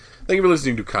Thank you for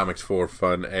listening to Comics for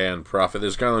Fun and Profit. This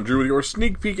is Kyle and Drew with your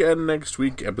sneak peek at next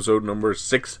week, episode number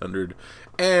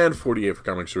 648 for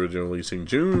Comics Original, releasing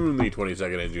June the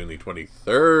 22nd and June the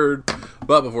 23rd.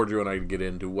 But before Drew and I get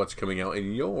into what's coming out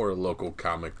in your local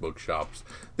comic book shops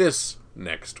this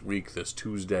next week, this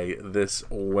Tuesday, this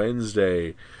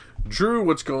Wednesday, Drew,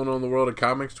 what's going on in the world of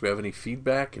comics? Do we have any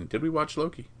feedback? And did we watch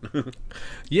Loki?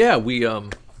 Yeah, we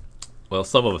well,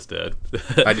 some of us did.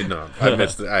 I did not. I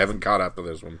missed it. I haven't caught up to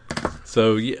this one.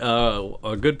 So,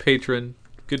 our good friend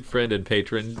and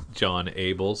patron, John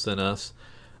Abel, sent us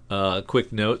a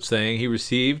quick note saying he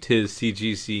received his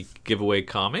CGC giveaway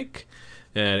comic,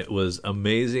 and it was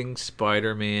Amazing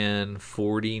Spider-Man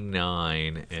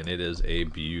 49, and it is a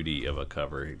beauty of a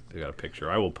cover. I got a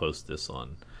picture. I will post this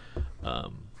on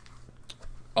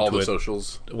all the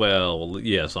socials. Well,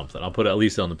 yeah, something. I'll put it at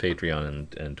least on the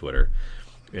Patreon and Twitter.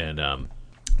 And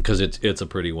because it's a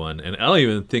pretty one, and I don't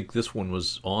even think this one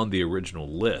was on the original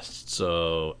list.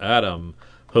 So Adam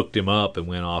hooked him up and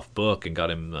went off book and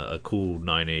got him a cool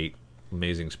 9/8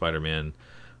 Amazing Spider-Man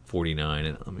 49.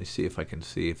 And let me see if I can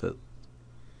see if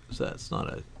that's not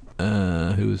a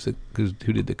who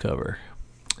did the cover?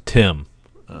 Tim,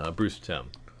 Bruce Tim,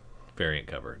 variant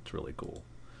cover. It's really cool.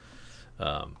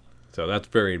 So that's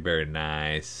very, very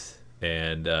nice.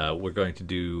 And we're going to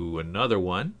do another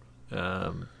one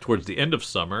towards the end of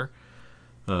summer,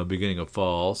 beginning of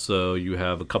fall. So you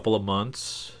have a couple of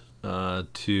months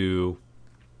to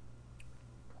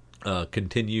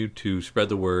continue to spread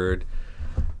the word,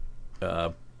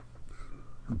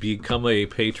 become a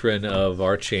patron of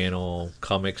our channel,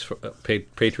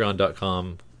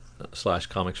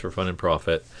 patreon.com/comics for fun and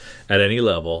profit at any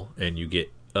level, and you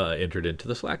get entered into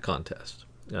the Slack contest.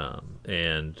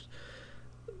 And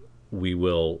we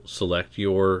will select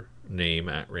your name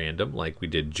at random, like we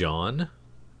did John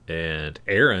and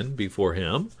Aaron before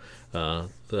him, and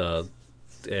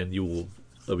you will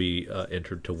be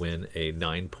entered to win a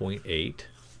 9.8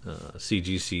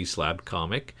 CGC slabbed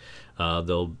comic.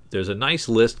 There's a nice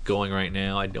list going right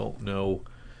now. I don't know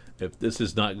if this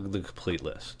is not the complete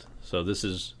list. So this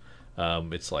is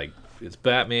it's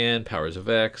Batman, Powers of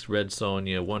X, Red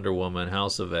Sonja, Wonder Woman,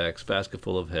 House of X, Basket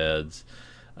Full of Heads,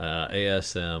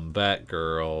 ASM,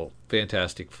 Batgirl,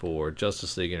 Fantastic Four,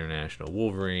 Justice League International,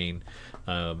 Wolverine.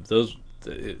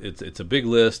 It's a big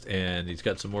list, and he's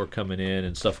got some more coming in,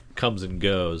 and stuff comes and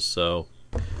goes. So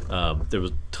there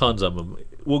was tons of them.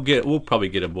 We'll probably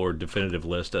get a more definitive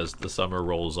list as the summer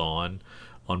rolls on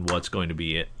what's going to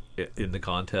be in the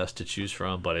contest to choose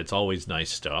from. But it's always nice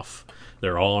stuff.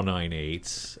 They're all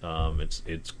 9/8s.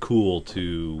 It's cool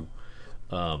to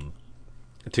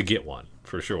get one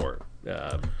for sure.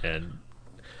 And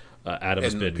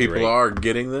Adam's been people great. are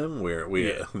getting them.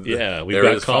 We've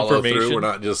got confirmation. We're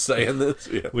not just saying this.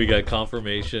 Yeah. We got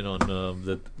confirmation on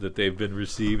that they've been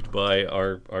received by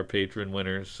our patron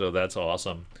winners, so that's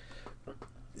awesome.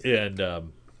 And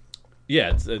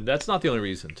that's not the only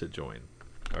reason to join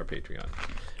our Patreon.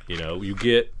 You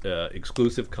get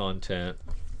exclusive content,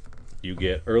 you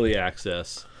get early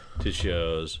access to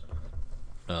shows,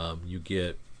 you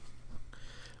get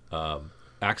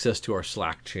access to our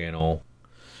Slack channel,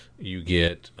 you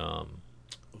get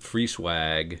free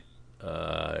swag,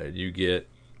 you get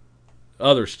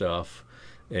other stuff,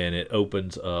 and it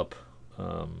opens up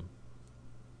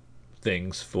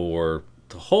things for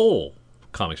the whole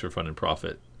Comics for Fun and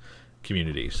Profit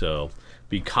community. So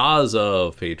because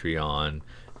of Patreon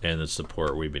and the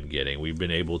support we've been getting, we've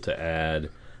been able to add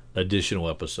additional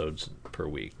episodes per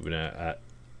week. We've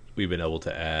been able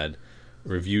to add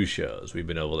review shows. We've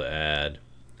been able to add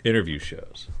interview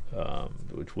shows,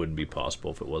 which wouldn't be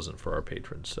possible if it wasn't for our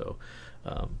patrons. So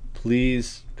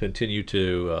please continue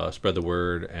to spread the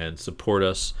word and support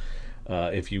us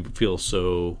if you feel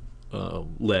so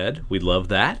led. We'd love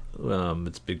that.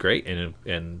 It's been great,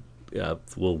 and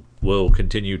we'll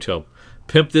continue to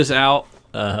pimp this out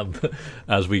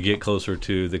as we get closer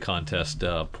to the contest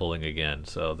pulling again.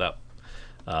 So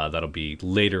that'll be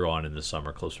later on in the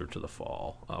summer, closer to the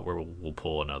fall, where we'll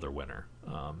pull another winner.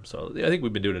 So I think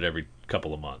we've been doing it every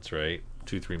couple of months, right?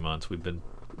 2-3 months we've been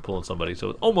pulling somebody.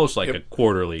 So almost like a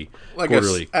quarterly.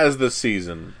 As the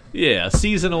season. Yeah,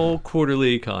 seasonal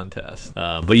quarterly contest.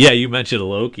 But yeah, you mentioned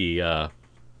Loki. There's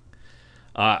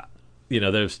been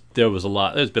a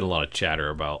lot of chatter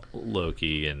about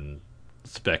Loki and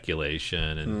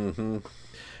speculation,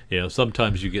 and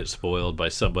sometimes you get spoiled by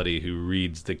somebody who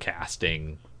reads the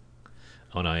casting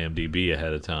on IMDb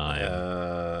ahead of time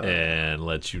and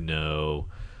lets you know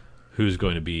who's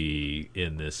going to be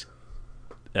in this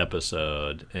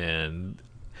episode. And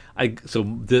so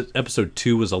this episode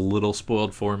 2 was a little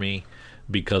spoiled for me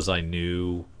because I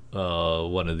knew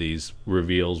one of these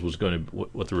reveals was going to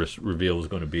what the reveal was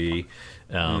going to be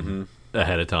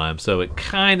ahead of time, so it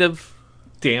kind of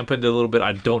dampened a little bit.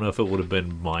 I don't know if it would have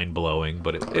been mind blowing,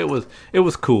 but it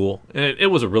was cool, and it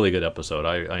was a really good episode.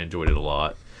 I enjoyed it a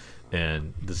lot,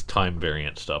 and this time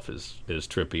variant stuff is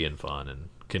trippy and fun and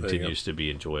continues to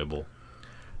be enjoyable.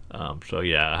 So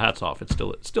yeah, hats off. It's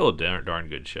still a darn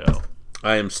good show.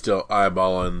 I am still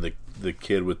eyeballing the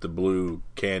kid with the blue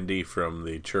candy from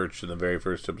the church in the very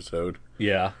first episode.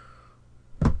 Yeah.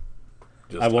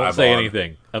 Just I won't say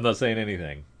anything. I'm not saying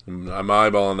anything. I'm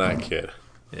eyeballing that kid.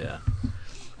 Yeah.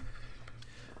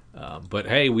 But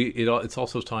hey, it's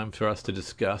also time for us to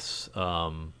discuss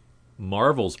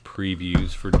Marvel's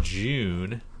previews for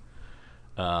June.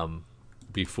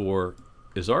 Before,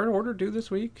 is our order due this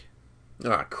week?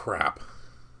 Ah, crap.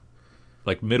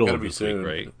 Like middle Gotta of be this soon. week,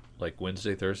 right? Like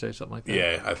Wednesday, Thursday, something like that?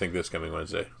 Yeah, I think this coming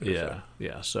Wednesday. Yeah.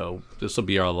 So this will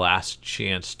be our last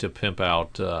chance to pimp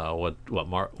out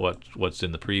what's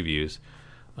in the previews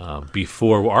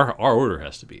before our order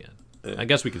has to be in. I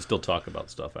guess we can still talk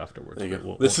about stuff afterwards.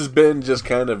 This has been just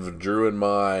kind of Drew and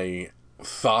my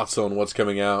thoughts on what's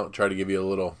coming out. Try to give you a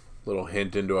little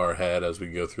hint into our head as we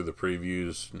go through the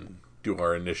previews and do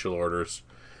our initial orders.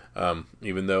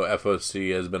 Even though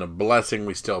FOC has been a blessing,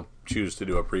 we still choose to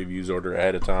do a previews order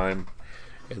ahead of time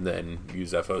and then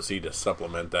use FOC to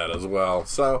supplement that as well.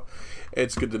 So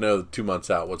it's good to know 2 months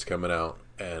out what's coming out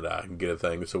and get a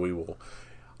thing. So we will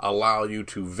allow you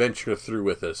to venture through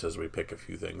with us as we pick a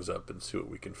few things up and see what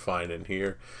we can find in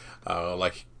here.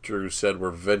 Like Drew said,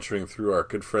 we're venturing through our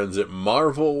good friends at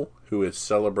Marvel, who is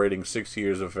celebrating 6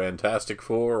 years of Fantastic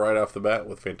Four right off the bat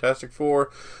with Fantastic Four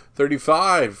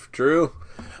 35. Drew,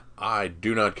 I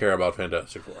do not care about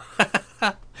Fantastic Four.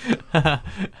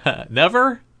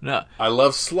 Never? No. I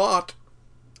love Slott,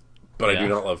 but I Yeah. do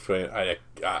not love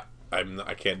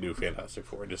I can't do Fantastic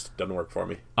Four. It just doesn't work for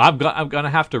me. I'm gonna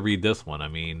have to read this one. I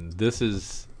mean, this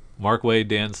is Mark Waid,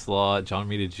 Dan Slott, John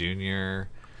Romita Jr.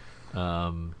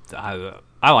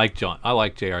 I like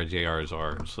JR's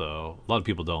art, so a lot of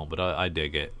people don't, but I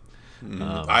dig it.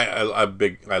 I love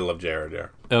JRJR.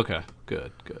 Okay,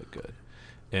 good.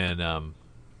 And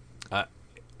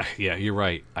yeah, you're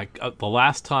right. The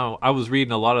last time I was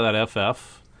reading a lot of that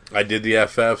FF. I did the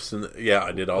FFs and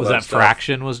I did all Was that that stuff.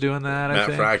 Fraction was doing that? I Matt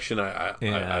think? Fraction,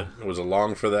 I was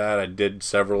along for that. I did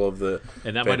several of the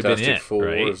And that might have been Fantastic it, Fours.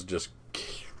 right? Just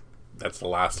that's the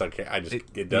last I can.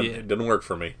 It didn't work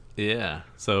for me. Yeah.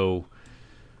 So,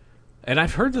 and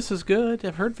I've heard this is good.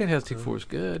 I've heard Fantastic Four is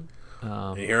good.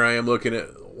 And here I am looking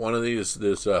at one of these,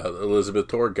 this Elizabeth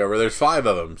Torg cover. There's 5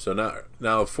 of them, so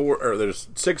now 4, or there's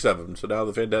 6 of them. So now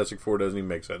the Fantastic Four doesn't even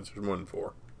make sense. There's more than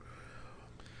 4.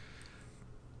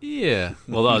 Yeah.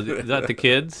 Well, is that the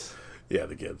kids? Yeah,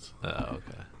 the kids. Oh,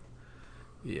 okay.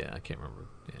 Yeah, I can't remember.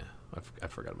 Yeah, I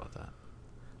forgot about that.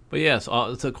 But yes,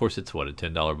 of course, it's what, a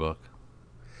 $10 book.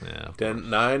 Yeah.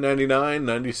 $9.99,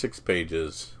 96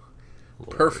 pages.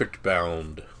 Lord. Perfect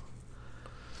bound.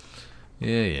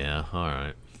 Yeah. All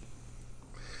right.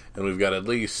 And we've got at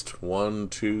least 1,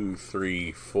 2,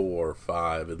 3, 4,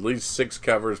 5, at least 6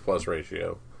 covers plus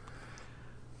ratio.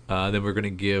 Then we're going to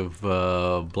give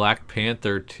Black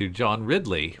Panther to John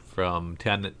Ridley from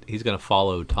he's going to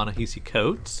follow Ta-Nehisi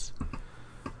Coates,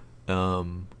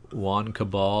 Juan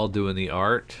Cabal doing the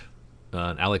art,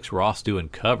 and Alex Ross doing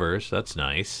covers. That's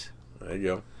nice. There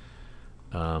you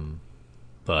go.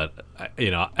 But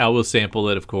I will sample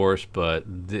it, of course, but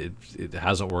it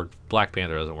hasn't worked. Black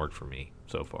Panther hasn't worked for me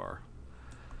so far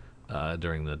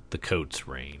during the Coates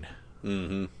reign.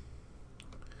 Mm-hmm.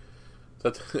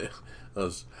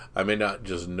 I may not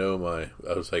just know I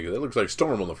was like, that looks like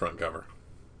Storm on the front cover.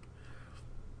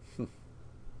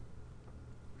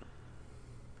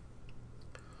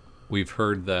 We've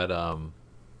heard that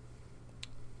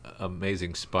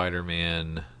Amazing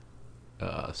Spider-Man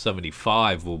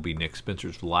 75 will be Nick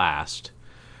Spencer's last.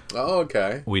 Oh,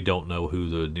 okay. We don't know who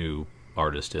the new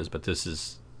artist is, but this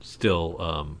is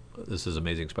still this is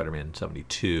Amazing Spider-Man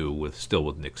 72 with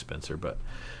Nick Spencer, but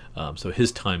so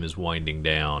his time is winding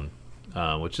down,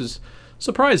 which is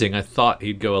surprising. I thought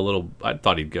he'd go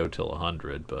till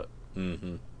 100, but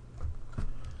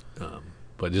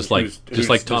but just like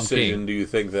Tom King. Do you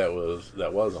think that was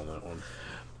on that one?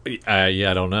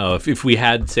 Yeah, I don't know. If we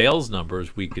had sales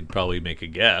numbers, we could probably make a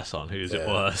guess on whose it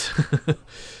was.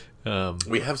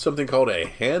 We have something called a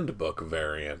handbook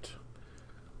variant.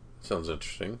 Sounds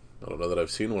interesting. I don't know that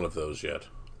I've seen one of those yet.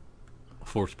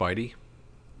 For Spidey?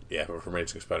 Yeah, for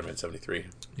Amazing Spider-Man 73.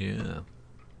 Yeah.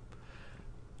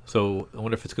 So I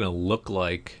wonder if it's going to look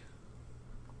like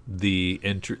the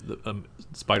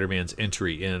Spider-Man's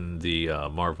entry in the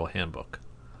Marvel Handbook.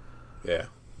 Yeah.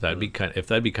 That'd be kind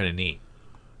of neat.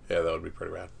 Yeah, that would be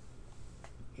pretty rad.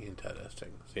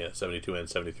 Interesting. So yeah, 72 and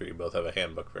 73 both have a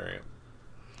handbook variant.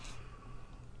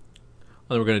 And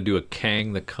then we're going to do a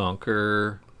Kang the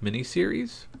Conqueror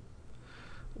miniseries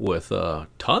with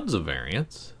tons of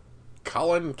variants.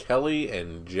 Colin Kelly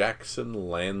and Jackson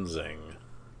Lansing.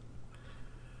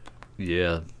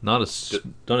 Yeah, not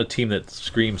a team that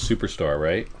screams superstar,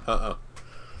 right?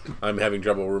 I'm having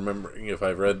trouble remembering if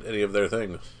I've read any of their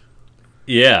things.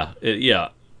 Yeah, yeah.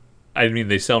 I mean,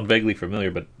 they sound vaguely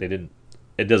familiar, but they didn't.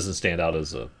 It doesn't stand out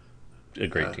as a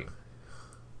great team.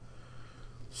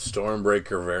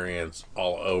 Stormbreaker variants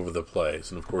all over the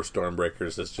place, and of course,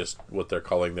 Stormbreakers is just what they're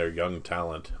calling their young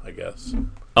talent, I guess.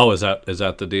 Oh, is that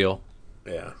the deal?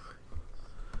 Yeah.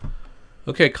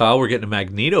 Okay, Kyle, we're getting a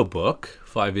Magneto book,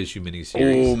 5-issue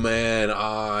miniseries. Oh man,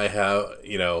 I have.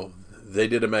 They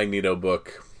did a Magneto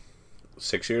book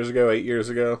 8 years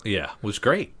ago. Yeah, was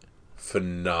great.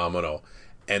 Phenomenal.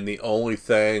 And the only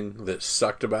thing that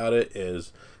sucked about it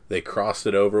is they crossed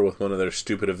it over with one of their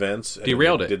stupid events. And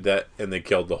Derailed it. Did that, and they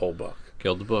killed the whole book.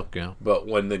 Killed the book, yeah. But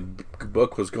when the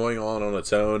book was going on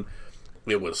its own,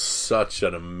 it was such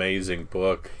an amazing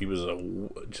book. He was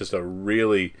just a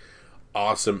really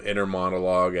awesome inner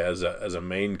monologue as a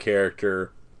main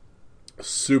character.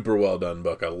 Super well done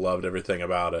book. I loved everything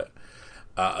about it.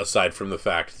 Aside from the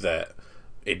fact that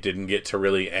it didn't get to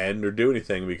really end or do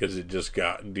anything because it just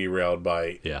got derailed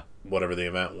by whatever the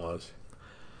event was.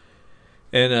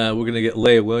 And we're going to get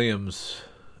Leah Williams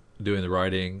doing the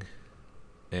writing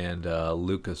and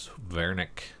Lucas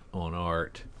Vernick on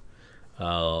art.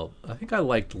 I think I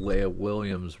liked Leah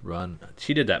Williams' run.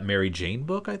 She did that Mary Jane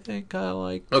book, I think I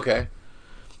liked. Okay.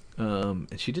 And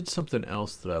she did something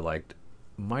else that I liked.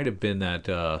 Might have been that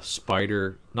not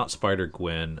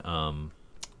Spider-Gwen,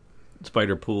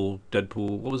 Spider-Pool,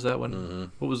 Deadpool. What was that one? Mm-hmm.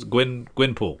 What was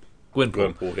Gwenpool?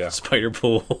 Gwenpool, yeah.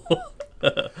 Spider-Pool.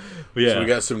 Yeah. So we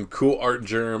got some cool Art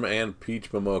Germ and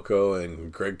Peach Momoko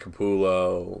and Greg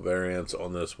Capullo variants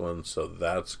on this one, so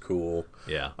that's cool.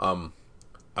 Yeah.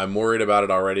 I'm worried about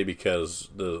it already because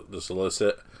the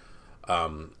solicit,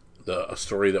 a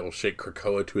story that will shake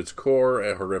Krakoa to its core,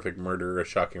 a horrific murder, a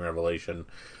shocking revelation,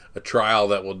 a trial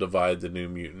that will divide the New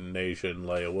Mutant Nation.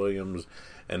 Leah Williams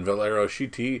and Valero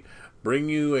Shiti bring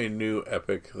you a new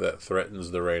epic that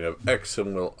threatens the reign of X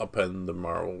and will upend the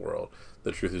Marvel world.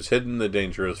 The truth is hidden, the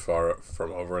danger is far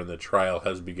from over, and the trial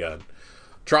has begun.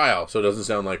 Trial, so it doesn't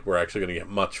sound like we're actually going to get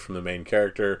much from the main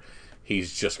character.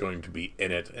 He's just going to be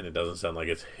in it, and it doesn't sound like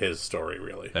it's his story,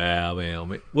 really.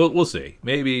 We'll see.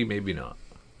 Maybe not.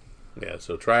 Yeah,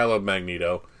 so Trial of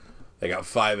Magneto. They got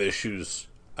 5 issues.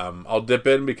 I'll dip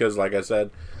in because, like I said,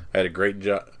 I had a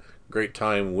great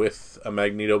time with a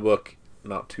Magneto book.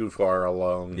 Not too far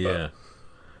along. Yeah.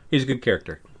 He's a good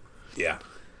character. Yeah.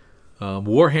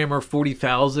 Warhammer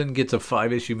 40,000 gets a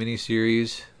 5-issue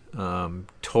miniseries. Torin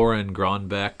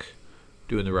Gronbeck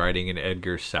doing the writing and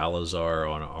Edgar Salazar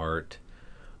on art.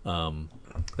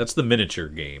 That's the miniature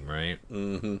game, right?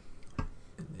 Mm-hmm.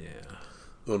 Yeah.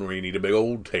 One where you need a big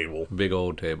old table. Big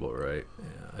old table, right?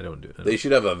 Yeah, I don't do that. They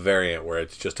should have a variant where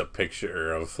it's just a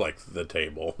picture of like the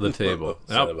table. The table.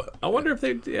 I wonder if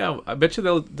they. Yeah, I bet you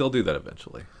they'll do that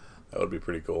eventually. That would be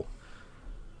pretty cool.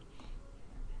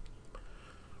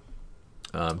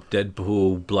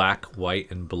 Deadpool, Black,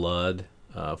 White, and Blood,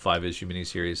 5-issue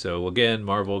miniseries. So again,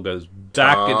 Marvel goes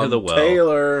back into the well.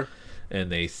 Taylor.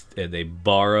 And they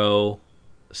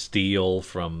steal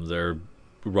from their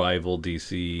rival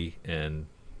DC, and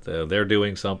they're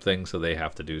doing something, so they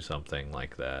have to do something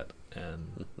like that,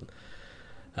 and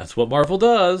that's what Marvel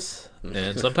does.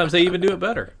 And sometimes they even do it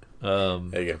better.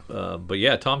 There you go. But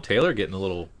yeah, Tom Taylor getting a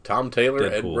little. Tom Taylor,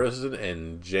 Deadpool. Ed Brisson,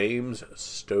 and James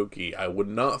Stokey. I would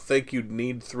not think you'd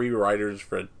need 3 writers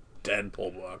for a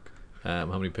Deadpool book. How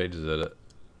many pages is it?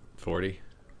 40.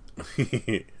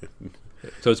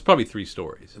 So it's probably 3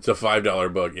 stories. It's a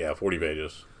 $5 book. Yeah, 40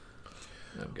 pages.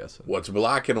 I'm guessing. What's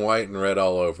black and white and red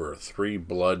all over? 3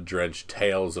 blood-drenched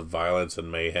tales of violence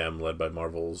and mayhem led by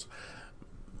Marvel's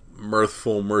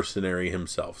mirthful mercenary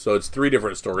himself. So it's 3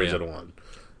 different stories in one.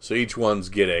 So each one's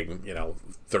getting,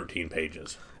 13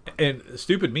 pages. And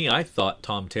stupid me, I thought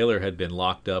Tom Taylor had been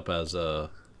locked up as a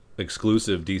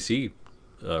exclusive DC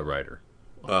writer.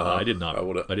 I did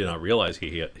not realize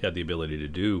he had the ability to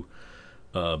do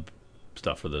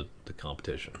stuff for the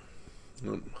competition.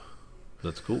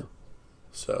 That's cool.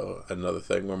 So another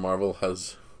thing where Marvel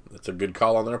it's a good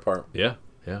call on their part. Yeah.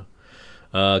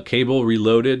 Cable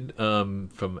Reloaded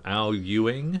from Al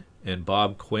Ewing and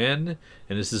Bob Quinn,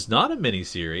 and this is not a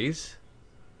miniseries.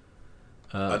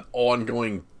 An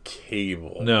ongoing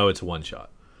Cable. No, it's a one shot.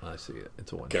 I see it.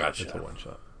 It's a one. Gotcha. It's a one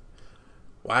shot.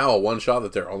 Wow, a one shot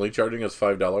that they're only charging us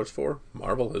 $5 for?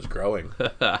 Marvel is growing.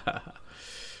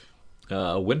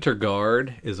 Winter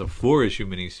Guard is a 4-issue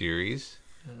miniseries.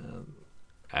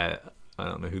 I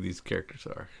don't know who these characters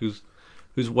are. Who's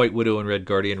White Widow and Red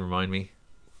Guardian? Remind me.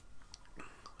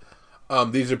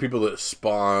 These are people that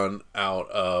spawn out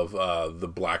of the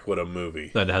Black Widow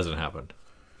movie. That hasn't happened.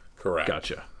 Correct.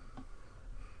 Gotcha.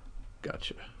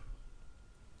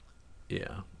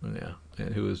 Yeah.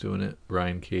 And who was doing it?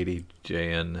 Ryan Cady,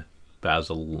 J.N.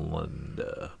 Basil and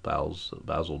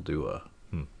Basil Dua.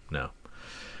 No.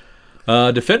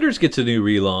 Defenders gets a new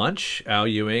relaunch. Al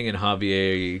Ewing and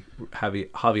Javier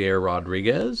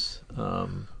Rodriguez.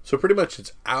 So pretty much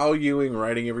it's Al Ewing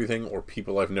writing everything, or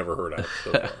people I've never heard of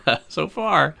so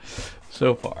far.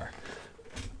 So far.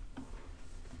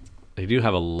 They do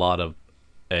have a lot of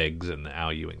eggs in the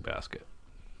Al Ewing basket.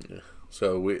 Yeah.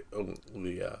 So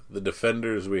the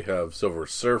Defenders, we have Silver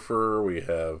Surfer, we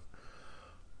have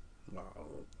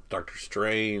Doctor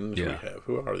Strange, Yeah. we have,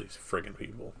 who are these friggin'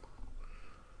 people?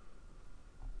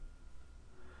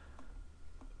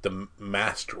 The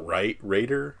Masked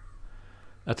Raider?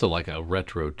 That's like a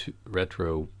retro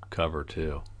cover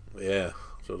too. Yeah,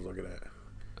 that's what I was looking at.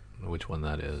 Which one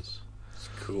that is? It's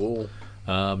cool.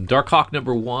 Darkhawk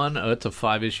 #1. It's a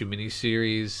 5-issue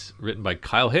miniseries written by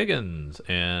Kyle Higgins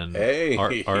and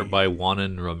art by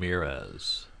Juanan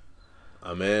Ramirez.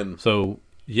 I'm in. So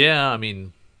yeah, I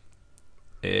mean,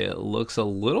 it looks a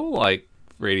little like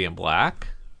Radiant Black,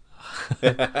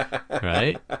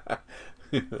 right?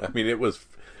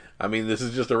 I mean, this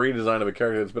is just a redesign of a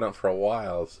character that's been out for a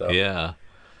while. So Yeah.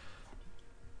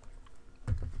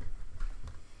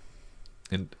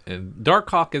 And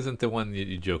Darkhawk isn't the one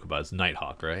you joke about. It's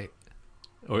Nighthawk, right?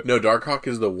 No, Darkhawk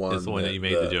is the one. Is the one that you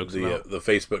made the jokes about? The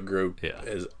Facebook group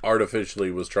is artificially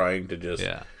was trying to just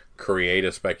create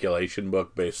a speculation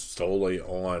book based solely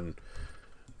on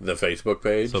the Facebook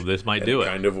page. So this might do it.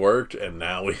 Kind of worked, and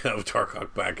now we have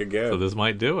Darkhawk back again. So this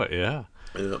might do it, yeah.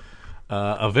 Yeah.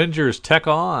 Avengers Tech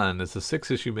On. It's a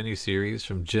 6-issue miniseries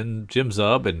from Jim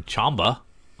Zub and Chamba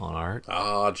on art.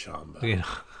 Ah, Chamba. You know,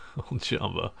 old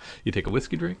Chamba. You take a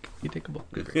whiskey drink, you take a book.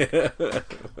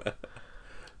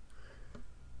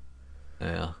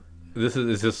 Yeah.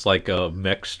 Is this like a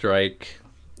Mech Strike?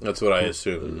 That's what I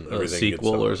assume. A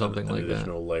sequel or something like that. An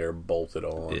additional layer bolted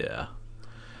on. Yeah.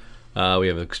 We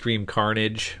have Extreme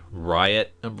Carnage,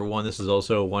 Riot #1. This is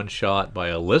also a one-shot by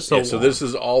Alyssa Wong. So this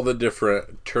is all the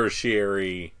different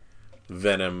tertiary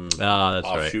Venom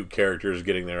offshoot characters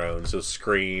getting their own. So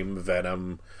Scream,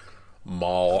 Venom,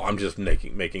 Maul. I'm just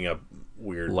making up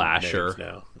weird Lasher names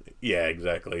now. Yeah,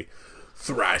 exactly.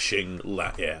 Thrashing.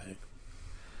 Yeah.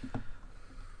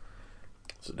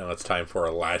 So now it's time for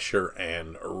a Lasher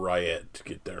and a Riot to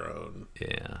get their own.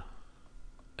 Yeah.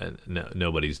 And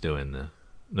nobody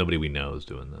we know is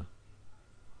doing the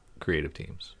creative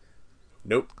teams.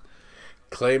 Nope.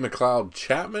 Clay McLeod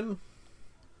Chapman.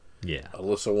 Yeah.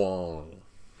 Alyssa Wong.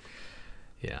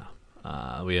 Yeah.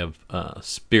 We have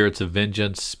Spirits of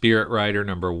Vengeance, Spirit Rider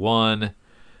 #1,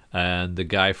 and the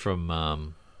guy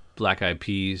from Black Eyed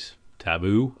Peas,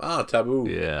 Taboo. Ah, Taboo.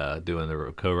 Yeah, doing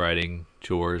the co-writing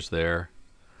chores there.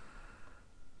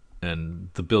 And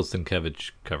the Bill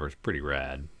Sienkiewicz cover is pretty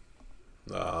rad.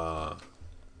 It's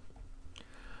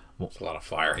a lot of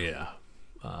fire. Yeah.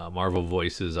 Marvel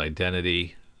Voices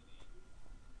Identity.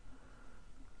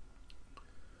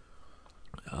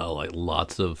 Like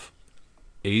lots of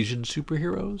Asian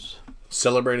superheroes.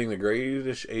 Celebrating the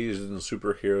greatest Asian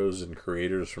superheroes and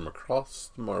creators from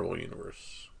across the Marvel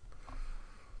Universe.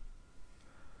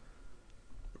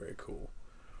 Very cool.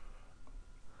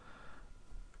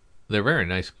 They're very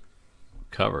nice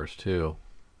covers too.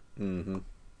 Mm-hmm.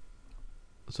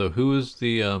 So who is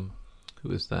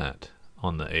that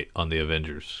on the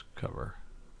Avengers cover?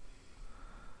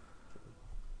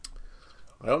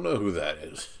 I don't know who that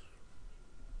is.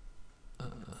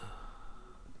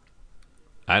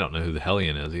 I don't know who the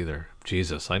Hellion is either.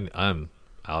 Jesus, I'm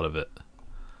out of it.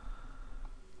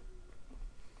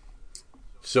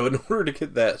 So in order to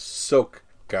get that Silk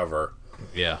cover,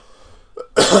 Yeah.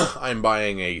 I'm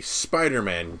buying a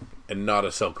Spider-Man and not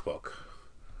a Silk book.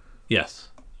 Yes.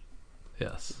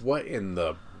 What in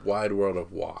the wide world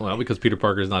of why? Well, because Peter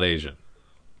Parker is not Asian.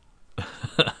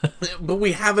 But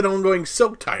we have an ongoing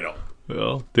Silk title.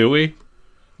 Well, do we?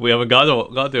 We haven't got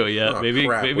to it yet. Oh, maybe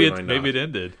crap, maybe it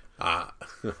ended. Oh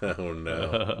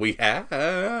no, we have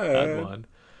Had one.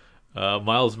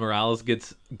 Miles Morales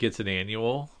gets an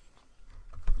annual.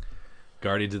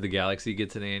 Guardians of the Galaxy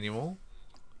gets an annual.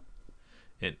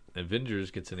 And Avengers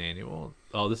gets an annual.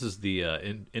 Oh, this is the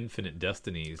Infinite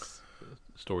Destinies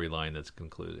storyline that's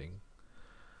concluding.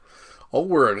 Oh,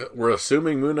 we're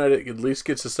assuming Moon Knight at least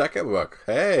gets a second book.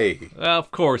 Hey. Of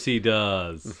course he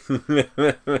does.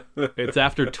 It's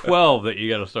after 12 that you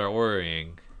got to start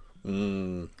worrying.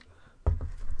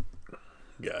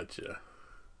 Gotcha.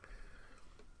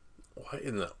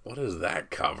 What is that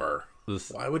cover?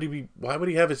 Why would it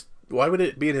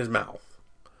be in his mouth?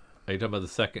 Are you talking about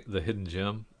the hidden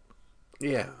gem?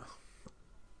 Yeah.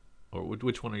 Or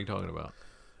which one are you talking about?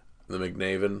 The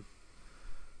McNaven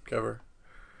cover.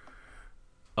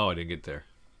 Oh, I didn't get there.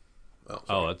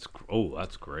 That's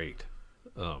great.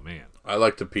 Oh man, I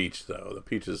like the peach though. The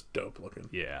peach is dope looking.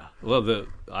 yeah. Well,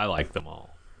 I like them all.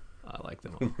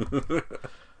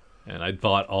 And I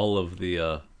bought all of the.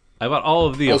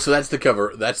 Oh, so that's the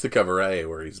cover. That's the cover A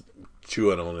where he's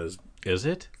chewing on his. Is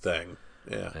it? Thing.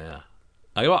 Yeah. Yeah.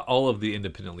 I got all of the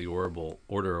independently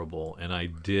orderable, and I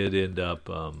did end up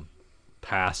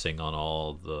passing on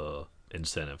all the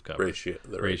incentive covers.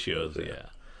 Ratios, yeah.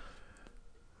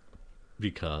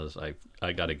 Because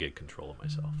I got to get control of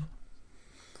myself.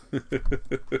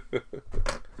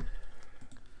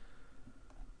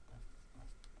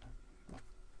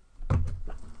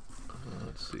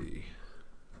 Let's see.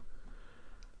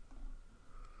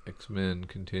 X-Men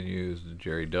continues. The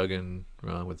Jerry Duggan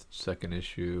run with second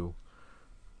issue.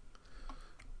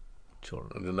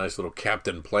 And a nice little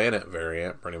Captain Planet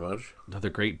variant, pretty much. Another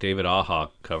great David Aja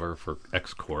cover for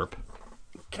X-Corp.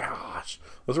 Gosh,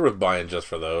 those are worth buying just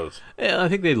for those. Yeah, I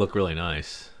think they look really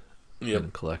nice in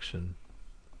the collection.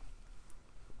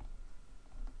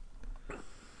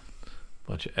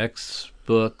 Bunch of X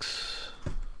books,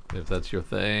 if that's your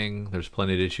thing. There's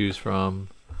plenty to choose from.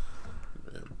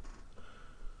 Yeah.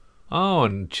 Oh,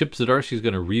 and Chip Zdarsky's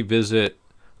going to revisit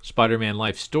Spider-Man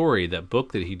Life Story, that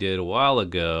book that he did a while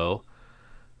ago.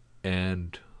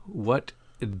 And what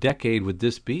decade would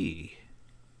this be?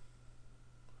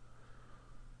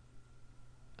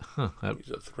 Huh.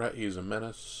 He's a threat. He's a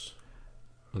menace.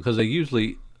 Because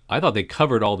I thought they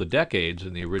covered all the decades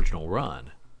in the original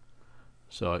run.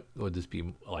 So would this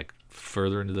be like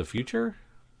further into the future?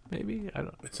 Maybe? I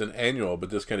don't know. It's an annual,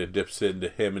 but this kind of dips into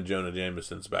him and Jonah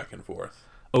Jameson's back and forth.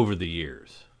 Over the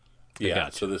years. Yeah,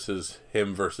 gotcha. So this is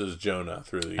him versus Jonah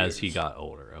through the years. As he got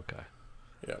older, okay.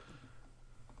 Yep.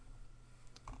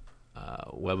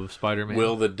 Web of Spider-Man.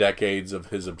 Will the decades of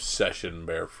his obsession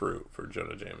bear fruit for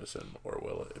Jonah Jameson, or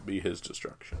will it be his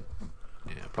destruction?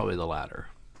 Yeah, probably the latter.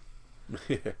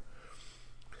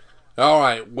 All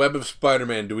right, Web of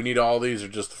Spider-Man. Do we need all these or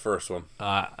just the first one?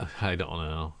 I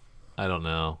don't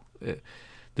know.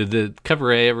 Did the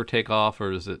cover A ever take off,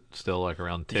 or is it still like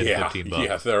around 10, 15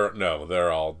 bucks? Yeah,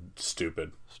 they're all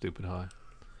stupid. Stupid high.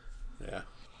 Yeah.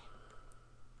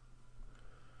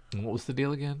 And what was the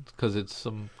deal again? Because it's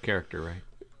some character, right?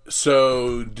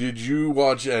 So, did you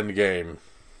watch Endgame?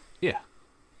 Yeah.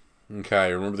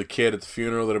 Okay, remember the kid at the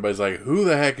funeral that everybody's like, who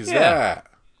the heck is that?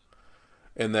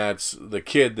 And that's the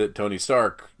kid that Tony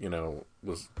Stark,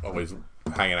 was always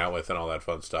hanging out with and all that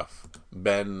fun stuff.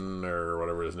 Ben, or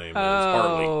whatever his name is,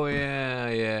 Harley. Oh,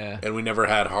 yeah. And we never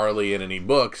had Harley in any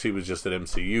books. He was just an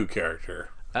MCU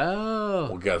character. Oh.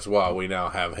 Well, guess what? We now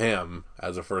have him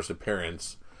as a first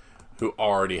appearance, who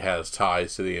already has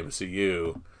ties to the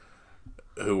MCU,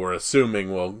 who we're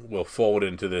assuming will fold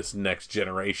into this next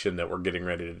generation that we're getting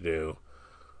ready to do.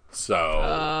 So,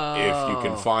 if you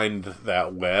can find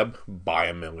that web,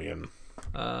 buy 1,000,000.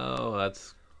 Oh,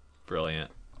 that's brilliant.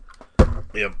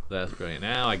 Yep. That's brilliant.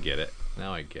 Now I get it.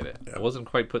 Yep. I wasn't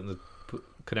quite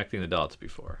connecting the dots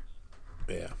before.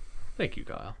 Yeah. Thank you,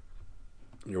 Kyle.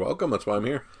 You're welcome. That's why I'm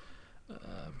here.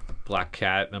 Black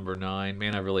Cat #9.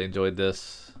 Man, I really enjoyed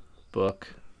this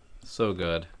book. So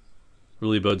good.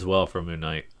 Really bodes well for Moon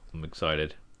Knight. I'm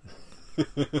excited.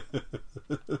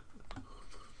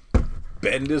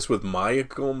 Bendis with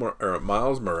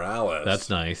Miles Morales. That's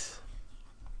nice.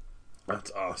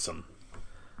 That's awesome.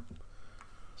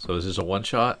 So is this a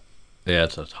one-shot? Yeah,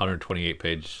 it's a 128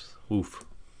 page. Oof.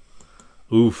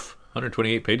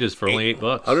 128 pages for only $8.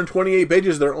 128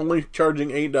 pages. They're only charging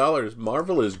 $8.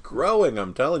 Marvel is growing.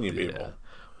 I'm telling you, people.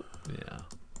 Yeah.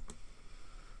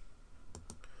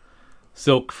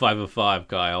 Silk 505,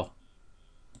 Kyle.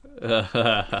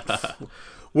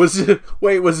 Was it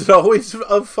always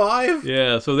a 5?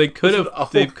 Yeah, so they could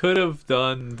have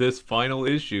done this final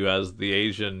issue as the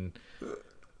Asian.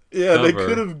 Yeah, cover. They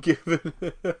could have given.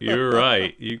 You're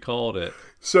right. You called it.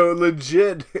 So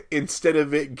legit, instead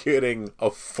of it getting a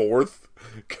 4th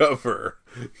cover,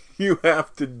 you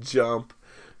have to jump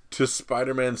to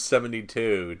Spider-Man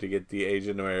 72 to get the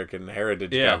Asian American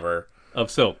Heritage cover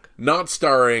of Silk, not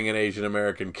starring an Asian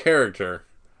American character,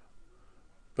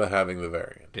 but having the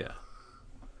variant. Yeah.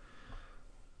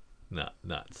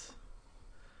 Nuts.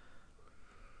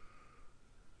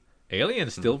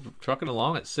 Alien's still trucking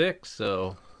along at 6,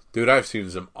 so Dude, I've seen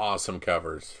some awesome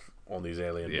covers on these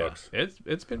Alien yeah, books.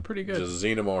 it's been pretty good. Just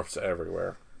xenomorphs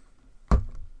everywhere.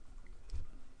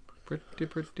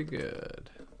 Pretty good.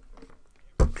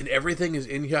 And everything is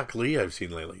Inhyuk Lee I've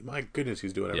seen lately. My goodness,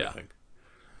 he's doing Yeah. everything.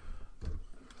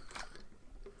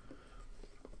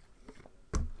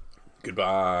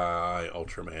 Goodbye,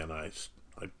 Ultraman. I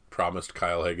promised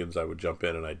Kyle Higgins I would jump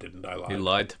in, and I didn't. I lied. He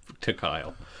lied to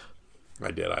Kyle.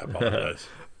 I did. I apologize.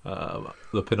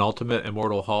 The penultimate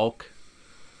Immortal Hulk,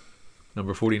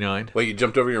 number 49. Wait, you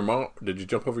jumped over your Did you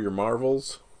jump over your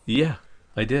Marvels? Yeah,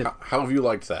 I did. How have you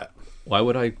liked that? Why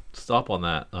would I stop on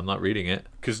that? I'm not reading it.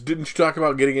 Because didn't you talk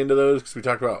about getting into those? Because we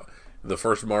talked about the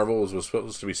first Marvels was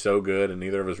supposed to be so good, and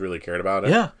neither of us really cared about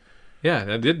it. Yeah,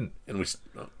 I didn't. And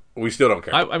we still don't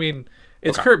care. I mean,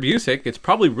 it's Okay. Kurt Busiek. It's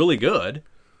probably really good.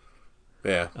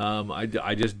 Yeah.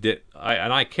 I just did.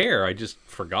 I care. I just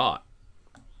forgot.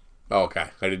 Oh, okay.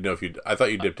 I didn't know if you. I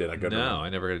thought you dipped in. I couldn't. No, remember. I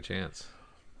never got a chance.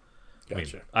 Gotcha.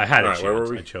 I mean, I had All a right, where were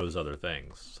chance. we? I chose other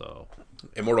things. So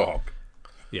Immortal Hulk.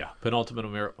 yeah, penultimate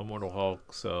Immortal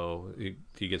Hulk. So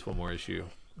he gets one more issue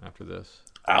after this.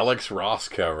 Alex Ross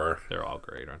cover. They're all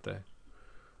great, aren't they?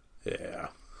 Yeah.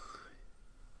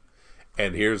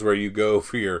 And here's where you go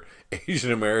for your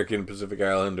Asian American Pacific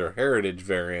Islander heritage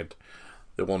variant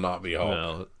that will not be Hulk.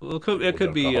 No, well, it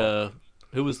could be.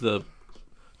 Who was the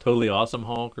Totally Awesome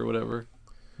Hulk or whatever?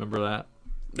 Remember that?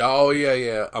 Oh,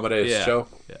 yeah. Amadeus Cho.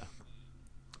 Yeah.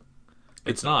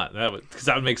 It's not. Because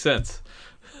that would make sense.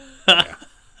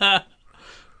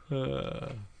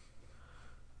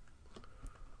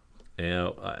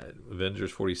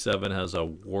 Avengers 47 has a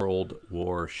World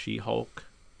War She-Hulk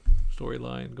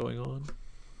storyline going on.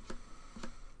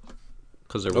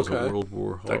 Because there was a World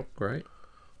War Hulk, right?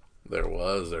 There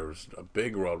was a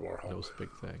big World War Hulk. That was a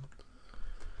big thing.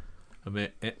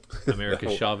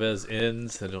 America Chavez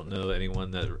ends. I don't know anyone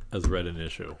that has read an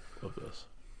issue of this.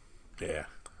 Yeah.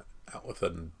 Out with a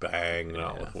bang,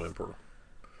 not with whimper.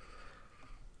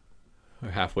 We're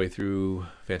halfway through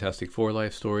Fantastic Four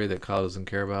life story that Kyle doesn't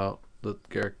care about the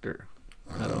character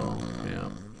at all. Yeah.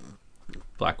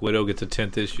 Black Widow gets a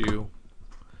 10th issue.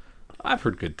 I've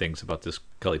heard good things about this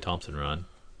Kelly Thompson run.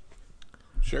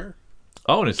 Sure.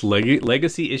 Oh, and it's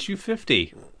Legacy issue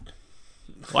 50.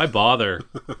 Why bother?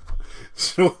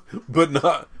 So, but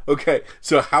not okay.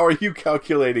 So, how are you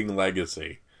calculating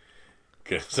legacy?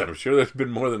 Because I'm sure there's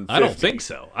been more than 50. I don't think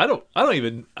so. I don't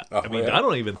even. I mean, yeah. I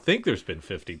don't even think there's been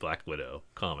 50 Black Widow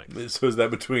comics. So, is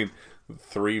that between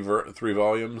three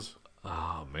volumes?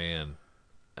 Oh man,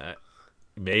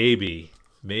 maybe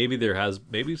there has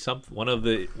one of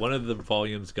the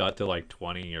volumes got to like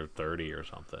 20 or 30 or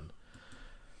something.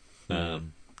 I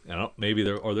don't. Maybe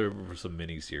there were some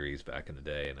mini series back in the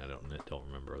day, and I don't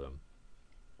remember them.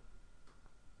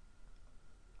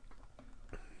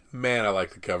 Man, I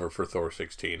like the cover for Thor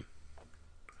 16.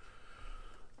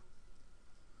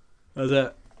 How's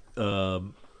that?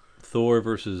 Thor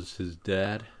versus his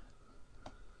dad,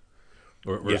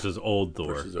 or versus old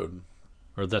Thor, Versus Odin.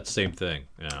 or that's the same thing.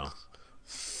 Yeah.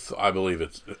 So I believe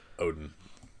it's Odin.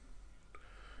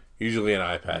 Usually an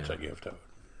eye patch I give to Odin.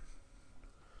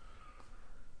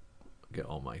 Get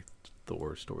all my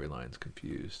Thor storylines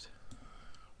confused.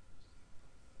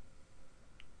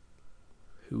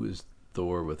 Who is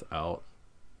Thor without?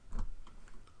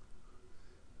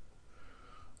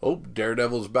 Oh,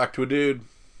 Daredevil's back to a dude.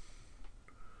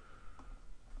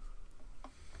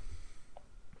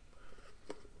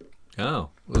 Oh,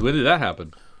 when did that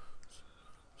happen?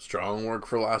 Strong work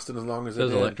for lasting as long as it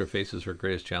Says did. Elektra faces her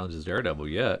greatest challenge as Daredevil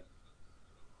yet.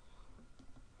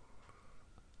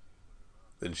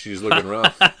 And she's looking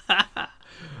rough.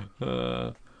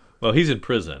 Well, he's in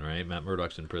prison, right? Matt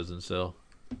Murdock's in prison still.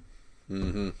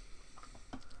 Mm-hmm.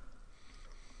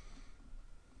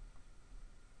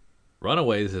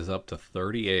 Runaways is up to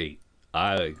 38.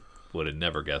 I would have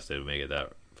never guessed they would make it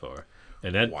that far.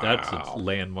 And that's its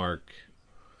landmark.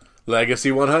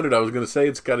 Legacy 100. I was going to say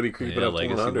it's got to be creeping up to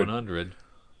Legacy 100. 100.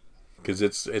 Because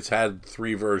it's had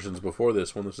 3 versions before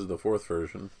this one. This is the 4th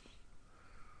version.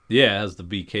 Yeah, it has the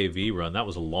BKV run. That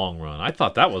was a long run. I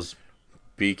thought that was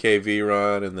BKV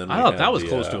run, and then I thought that was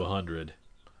close to 100.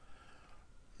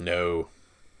 No.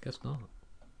 Guess not.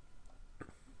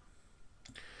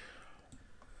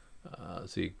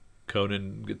 See,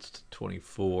 Conan gets to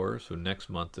 24, so next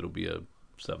month it'll be a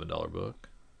 $7 book.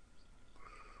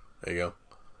 There you go.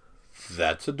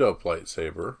 That's a dope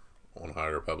lightsaber on High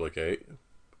Republic 8.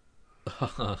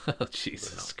 Oh,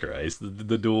 Jesus Christ.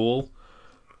 The duel.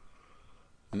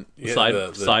 Yeah,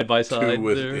 Side by side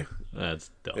with there.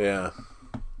 That's dumb. Yeah.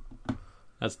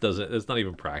 It's not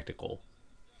even practical.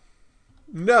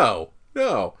 No.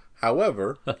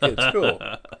 However, it's cool.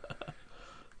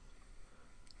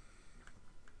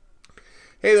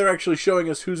 Hey, they're actually showing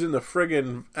us who's in the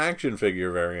friggin' action figure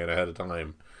variant ahead of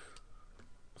time.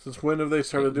 Since when have they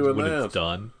started doing when that? It's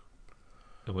done.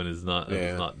 And when it's not, if Yeah.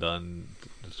 it's not done,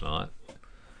 it's not.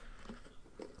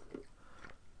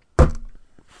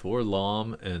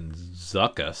 Forlom and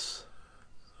Zuckus.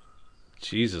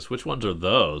 Jesus, which ones are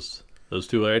those? Those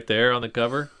two right there on the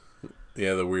cover?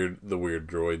 Yeah, the weird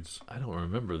droids. I don't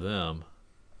remember them.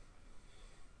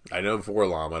 I know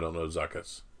Forlom, I don't know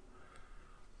Zuckus.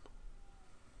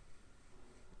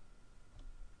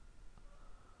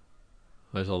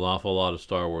 There's an awful lot of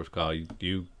Star Wars, Kyle.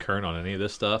 You current on any of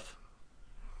this stuff?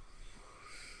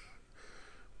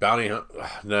 Bounty Hunt?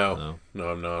 No,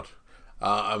 I'm not.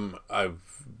 I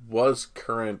was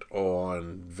current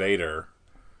on Vader,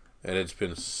 and it's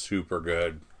been super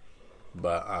good.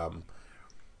 But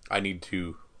I need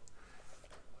to.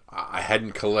 I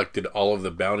hadn't collected all of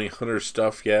the Bounty Hunter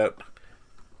stuff yet,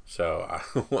 so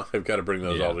I've got to bring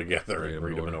those all together and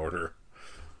read them in order.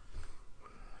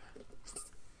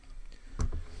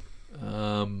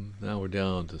 Now we're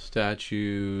down to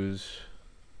statues,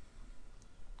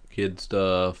 kid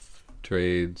stuff,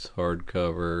 trades,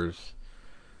 hardcovers.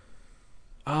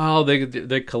 Oh,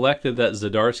 they collected that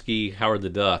Zdarsky Howard the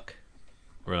Duck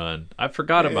run. I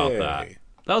forgot about that.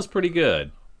 That was pretty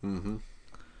good.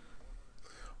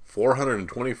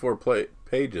 424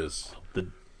 pages.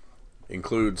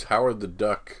 Includes Howard the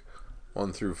Duck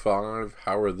 1 through 5,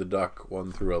 Howard the Duck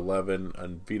 1 through 11,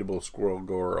 Unbeatable Squirrel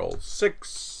Girl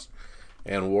 6,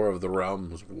 and War of the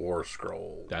Realms War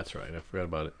Scroll. That's right. I forgot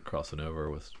about it crossing over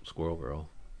with Squirrel Girl.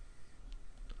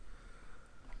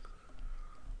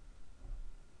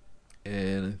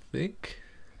 And I think...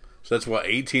 So that's what,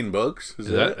 18 books? Is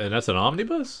that, and that's an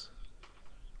omnibus?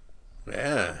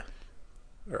 Yeah.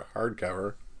 Or a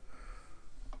hardcover.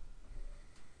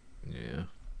 Yeah.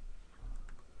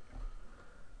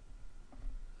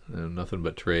 And nothing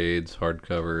but trades,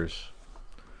 hardcovers.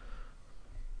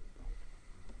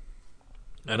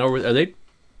 And are they...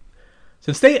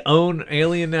 Since they own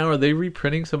Alien now, are they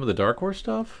reprinting some of the Dark Horse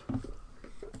stuff?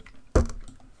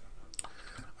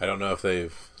 I don't know if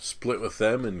they've split with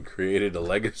them and created a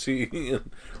legacy in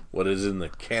what is in the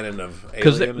canon of Alien.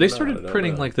 Because they started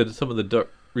printing like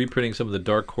reprinting some of the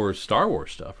Dark Horse Star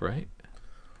Wars stuff, right?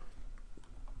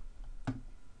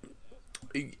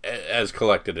 As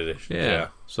collected editions, yeah.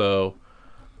 So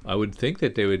I would think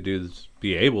that they would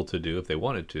be able to do, if they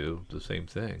wanted to, the same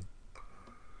thing.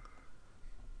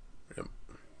 Yep.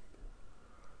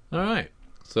 All right.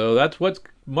 So that's what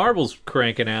Marvel's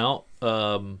cranking out.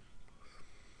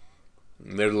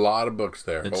 There's a lot of books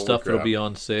there. And stuff that'll be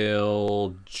on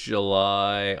sale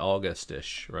July,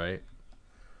 August-ish, right?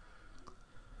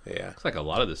 Yeah. Looks like a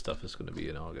lot of this stuff is going to be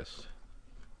in August.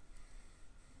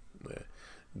 Yeah.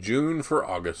 June for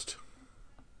August.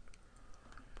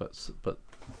 But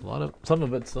some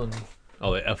of it's on...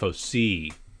 Oh, the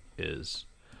FOC is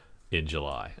in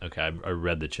July. Okay, I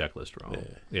read the checklist wrong.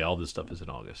 Yeah, all this stuff is in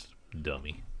August.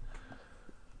 Dummy.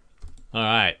 All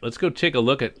right, let's go take a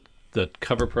look at the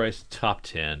cover price top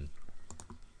 10.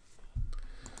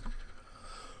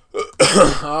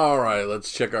 All right,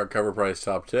 let's check our cover price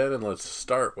top 10, and let's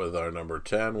start with our number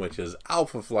 10, which is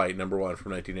Alpha Flight number 1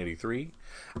 from 1983.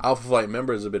 Alpha Flight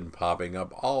members have been popping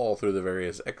up all through the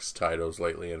various X titles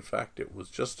lately. In fact, it was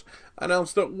just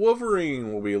announced that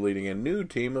Wolverine will be leading a new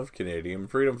team of Canadian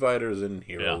freedom fighters in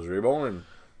Heroes Reborn.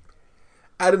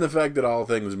 Add in the fact that all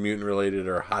things mutant related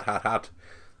are hot.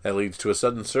 That leads to a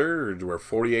sudden surge where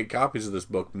 48 copies of this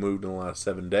book moved in the last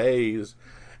 7 days.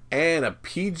 And a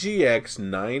PGX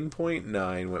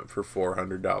 9.9 went for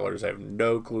 $400. I have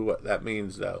no clue what that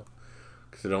means, though.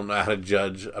 Because I don't know how to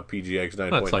judge a PGX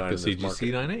 9.9. That's like the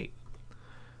CGC 9.8.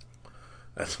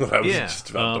 That's what I was just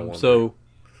about to wonder. So,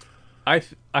 I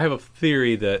have a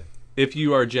theory that if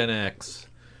you are Gen X,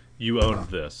 you owned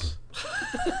this.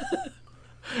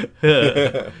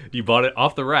 You bought it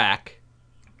off the rack.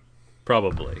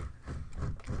 Probably.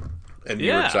 And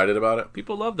you were excited about it?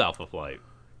 People loved Alpha Flight.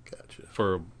 Gotcha.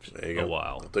 For a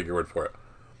while. I'll take your word for it.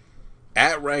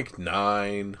 At rank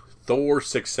 9, Thor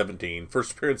 617.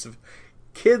 First appearance of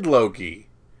Kid Loki.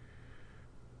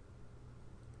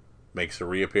 Makes a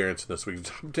reappearance in this week's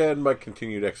top 10 by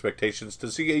continued expectations to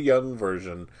see a young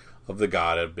version of the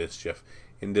God of Mischief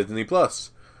in Disney+.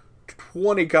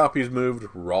 20 copies moved.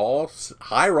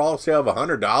 High raw sale of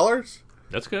 $100?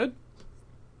 That's good.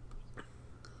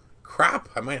 Crap,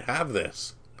 I might have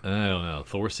this. I don't know.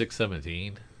 Thor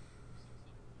 617.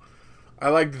 I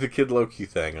liked the Kid Loki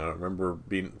thing. I remember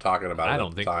talking about it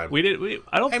at the time. We did.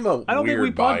 I don't think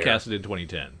we buyer. podcasted in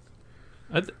 2010.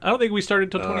 I don't think we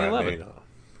started until All right, 2011.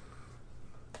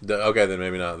 maybe not. Okay, then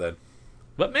maybe not. Then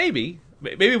But maybe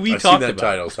we I've seen talked that about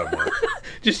title somewhere. it.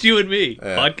 Just you and me.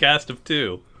 Yeah. Podcast of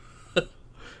two.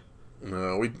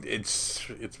 No,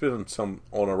 it's been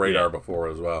on a radar before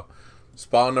as well.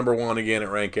 Spawn number 1 again at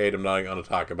rank 8. I'm not going to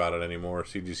talk about it anymore.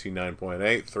 CGC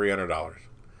 9.8, $300.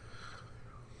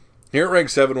 Here at rank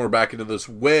 7, we're back into this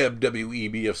web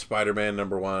WEB of Spider-Man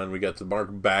number 1. We got the Mark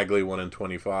Bagley 1 in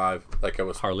 25, like I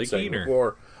was Harley saying Keener.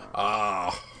 before.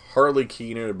 Harley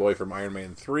Keener, the boy from Iron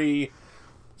Man 3.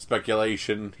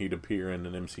 Speculation he'd appear in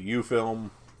an MCU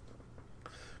film.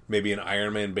 Maybe an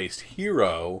Iron Man-based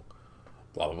hero.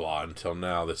 Blah, blah, blah. Until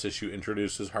now, this issue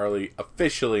introduces Harley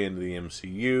officially into the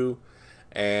MCU.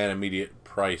 And immediate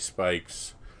price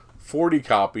spikes. 40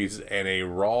 copies and a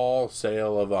raw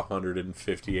sale of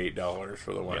 $158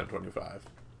 for the 1 in 25.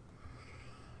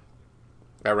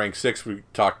 At rank 6, we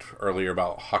talked earlier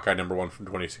about Hawkeye number 1 from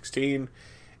 2016.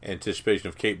 Anticipation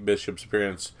of Kate Bishop's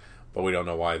appearance. But we don't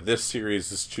know why this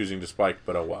series is choosing to spike,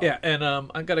 but oh well. Yeah, and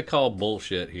I got to call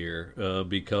bullshit here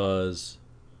because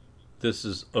this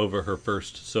is over her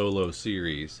first solo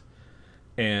series.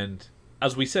 And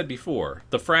as we said before,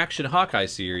 the Fraction Hawkeye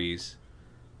series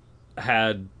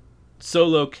had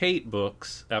solo Kate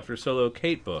books after solo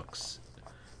Kate books.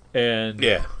 And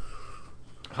Yeah.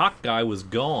 Hawkeye was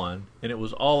gone, and it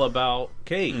was all about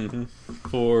Kate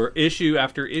for issue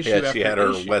after issue Yeah, after she had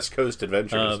her issue West Coast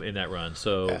adventures. in that run.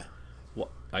 So Yeah.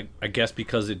 I guess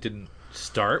because it didn't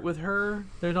start with her,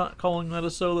 they're not calling that a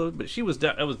solo. But she was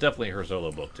that was definitely her solo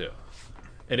book too,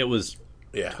 and it was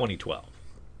Yeah. 2012.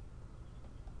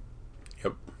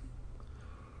 Yep.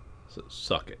 So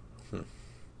suck it.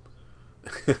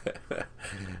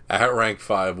 At rank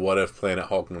 5, What If Planet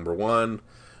Hulk number 1.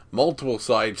 Multiple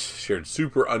sites shared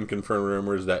super unconfirmed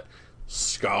rumors that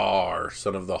Scar,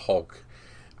 son of the Hulk,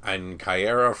 and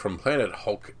Kyra from Planet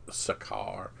Hulk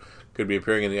Sakaar could be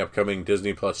appearing in the upcoming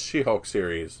Disney Plus She-Hulk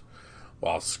series.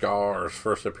 While Scar's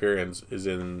first appearance is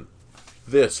in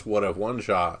this What If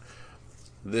one-shot,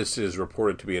 this is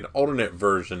reported to be an alternate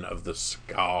version of the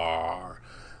Scar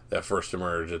that first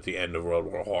emerged at the end of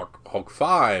World War Hulk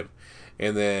 5,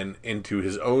 and then into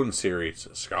his own series,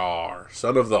 Scar,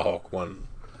 son of the Hulk one.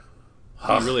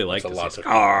 I really like That's to a say lot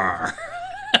Scar.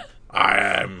 I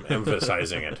am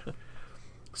emphasizing it.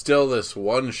 Still, this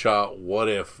one-shot What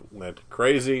If went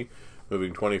crazy,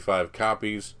 moving 25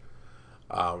 copies.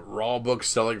 Raw books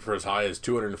selling for as high as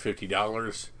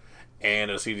 $250,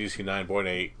 and a CGC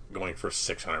 9.8 going for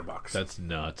 $600. That's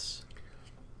nuts.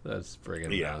 That's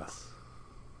friggin' Yeah. nuts.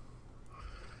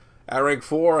 At rank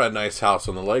 4, A Nice House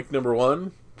on the Lake number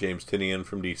 1, James Tynion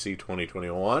from DC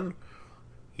 2021.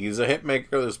 He's a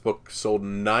hitmaker. This book sold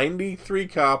 93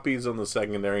 copies on the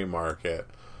secondary market.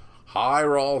 High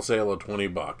raw sale of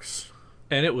 $20.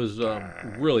 And it was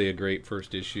really a great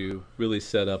first issue. Really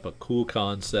set up a cool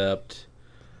concept.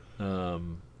 I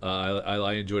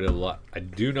enjoyed it a lot.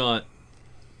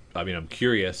 I'm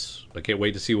curious. I can't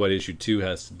wait to see what issue 2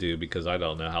 has to do because I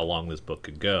don't know how long this book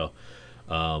could go.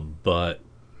 But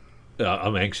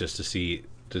I'm anxious to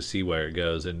see where it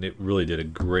goes. And it really did a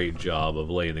great job of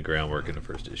laying the groundwork in the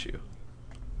first issue.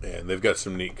 And they've got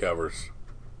some neat covers.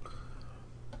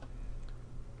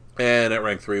 And at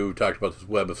rank 3, we talked about this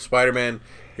Web of Spider-Man.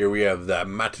 Here we have the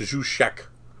Matuszak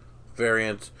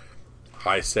variant.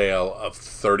 High sale of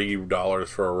 $30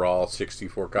 for a raw,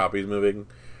 64 copies moving.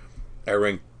 At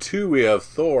rank 2, we have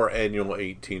Thor Annual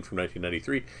 18 from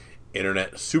 1993.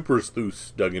 Internet super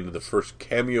sleuths dug into the first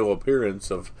cameo appearance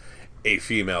of a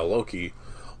female Loki.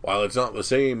 While it's not the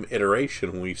same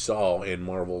iteration we saw in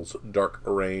Marvel's Dark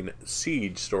Reign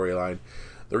Siege storyline,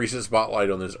 the recent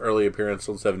spotlight on this early appearance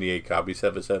sold 78 copies,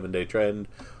 have a 7-day trend,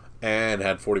 and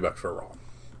had $40 for a raw.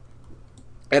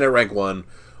 And at rank 1,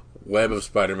 Web of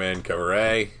Spider-Man cover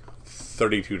A,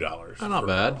 $32. Oh, not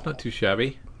bad. raw. Not too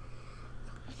shabby.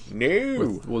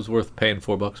 No. Was worth paying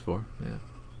 $4 for. Yeah.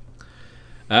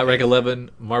 At rank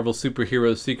 11, Marvel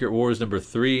Superheroes Secret Wars number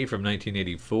 3 from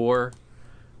 1984.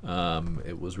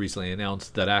 It was recently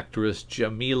announced that actress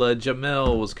Jamila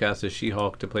Jamil was cast as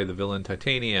She-Hulk to play the villain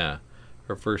Titania.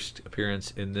 Her first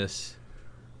appearance in this...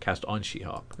 Cast on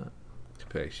She-Hulk, not to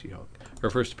play She-Hulk. Her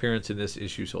first appearance in this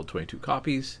issue sold 22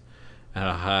 copies at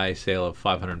a high sale of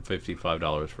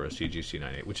 $555 for a CGC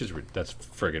 98, which is... that's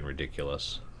friggin'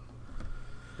 ridiculous.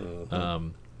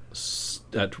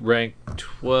 At rank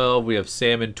 12, we have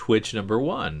Sam and Twitch number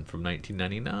 1 from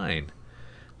 1999.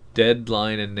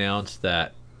 Deadline announced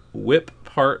that Whip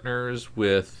partners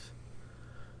with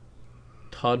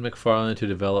Todd McFarlane to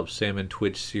develop Sam and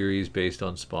Twitch series based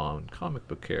on Spawn comic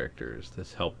book characters.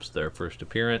 This helps their first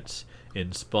appearance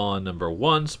in Spawn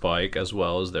 #1 Spike, as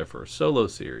well as their first solo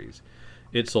series.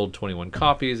 It sold 21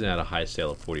 copies and had a high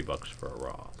sale of $40 for a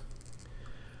raw.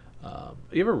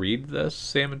 You ever read this,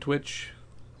 Sam and Twitch?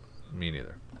 Me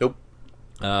neither. Nope.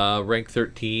 Rank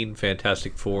 13,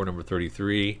 Fantastic Four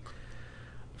 #33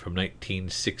 from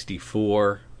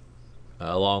 1964,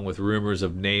 along with rumors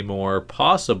of Namor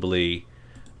possibly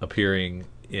appearing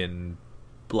in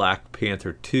Black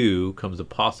Panther 2, comes a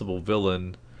possible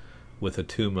villain with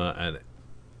Atuma, an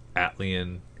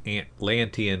Atlantean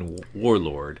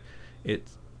warlord.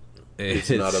 It's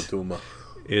not Atuma.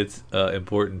 It's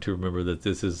important to remember that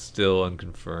this is still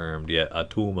unconfirmed, yet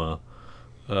Atuma,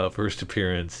 first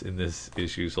appearance in this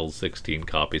issue, sold 16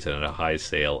 copies and had a high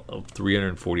sale of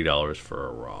 $340 for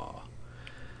a raw.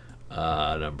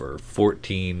 Number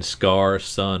 14, Scar,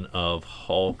 Son of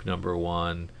Hulk,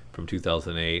 #1 from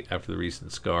 2008. After the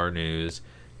recent Scar news,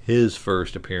 his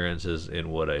first appearances in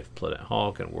What If Planet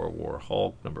Hulk and World War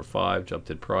Hulk #5 jumped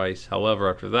in price. However,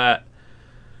 after that,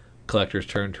 collectors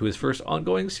turned to his first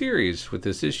ongoing series with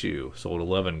this issue, sold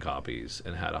 11 copies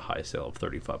and had a high sale of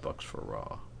 $35 for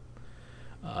raw.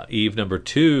 Eve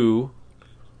 #2,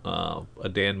 a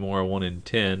Dan Mora 1 in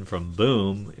 10 from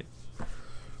Boom.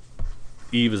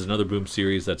 Eve is another Boom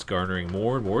series that's garnering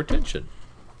more and more attention.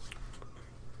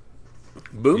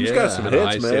 Boom's got some hits, man.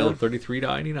 High sale of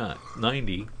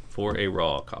 $33.90 for a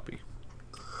raw copy.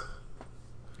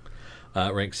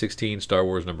 Rank 16, Star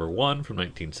Wars #1 from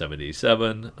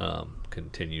 1977,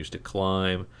 continues to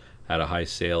climb. Had a high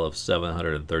sale of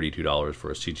 $732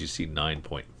 for a CGC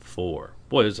 9.4.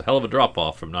 Boy, there's a hell of a drop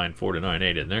off from 9.4 to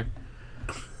 9.8 in there.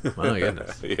 My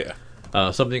goodness. Yeah.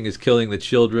 Something is Killing the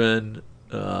Children.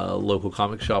 Local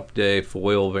comic shop day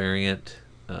foil variant,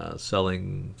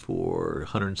 selling for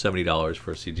 $170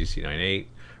 for a CGC 9.8.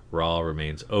 Raw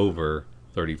remains over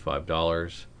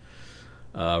 $35.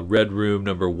 Red Room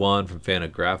 #1 from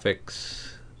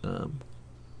Fantagraphics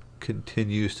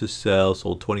continues to sell.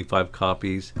 Sold 25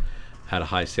 copies. Had a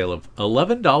high sale of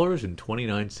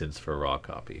 $11.29 for a raw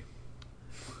copy.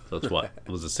 So that's what? It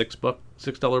was a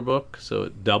 $6 book, so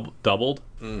it doubled.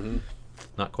 Mm-hmm.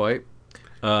 Not quite.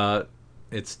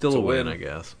 It's still a win, I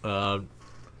guess. At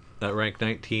rank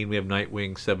 19, we have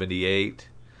Nightwing 78.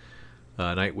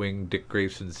 Nightwing, Dick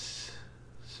Grayson's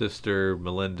sister,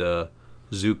 Melinda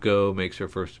Zuko, makes her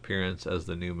first appearance as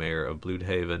the new mayor of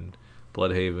Bloodhaven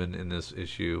in this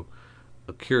issue.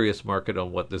 A curious market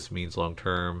on what this means long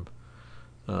term.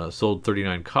 Sold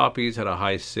 39 copies, had a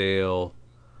high sale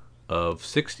of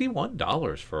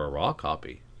 $61 for a raw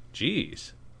copy.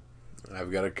 Jeez.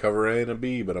 I've got a cover A and a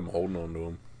B, but I'm holding on to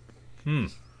them.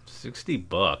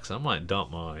 $60. I might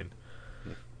dump mine.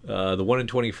 The 1 in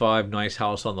 25, Nice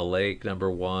House on the Lake,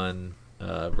 #1,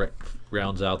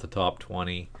 rounds out the top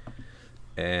 20.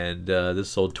 And this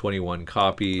sold 21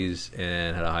 copies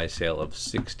and had a high sale of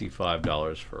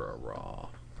 $65 for a raw.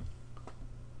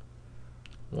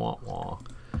 Wah wah.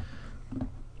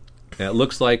 And it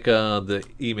looks like the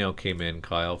email came in,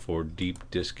 Kyle, for Deep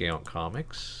Discount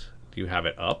Comics. Do you have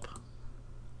it up?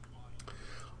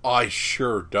 I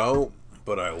sure don't,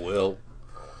 but I will.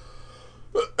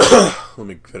 Let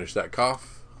me finish that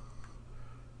cough.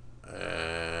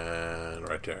 And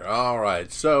right there.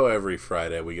 Alright, so every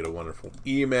Friday we get a wonderful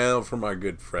email from our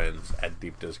good friends at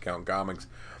Deep Discount Comics,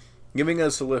 giving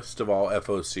us a list of all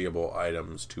FOC-able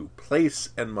items to place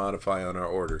and modify on our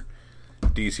order.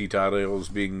 DC titles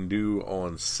being due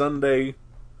on Sunday,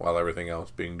 while everything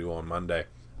else being due on Monday.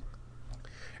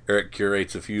 Eric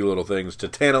curates a few little things to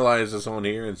tantalize us on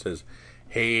here and says,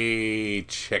 hey,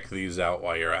 check these out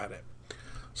while you're at it.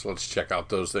 So let's check out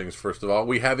those things. First of all,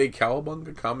 we have a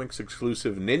Cowabunga Comics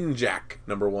exclusive Ninjak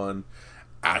 #1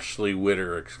 Ashley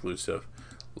Witter exclusive.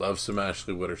 Love some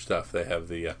Ashley Witter stuff. They have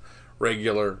the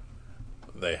regular,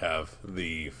 they have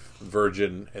the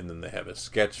Virgin, and then they have a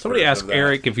sketch. Somebody asked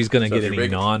Eric if he's going to get any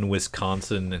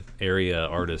non-Wisconsin area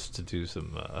artists to do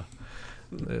some...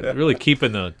 really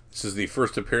keeping the... This is the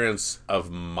first appearance of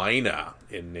Mina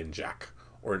in Ninjak,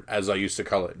 or as I used to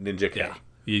call it, Ninja K. Yeah,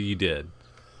 you did.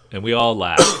 And we all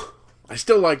laughed. I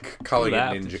still like calling it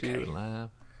Ninja K. Laugh.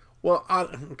 Well,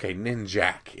 okay,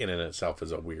 Ninjak in and itself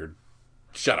is a weird...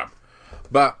 Shut up.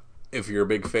 But if you're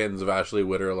big fans of Ashley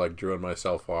Witter, like Drew and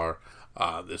myself are,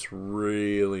 this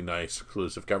really nice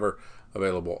exclusive cover,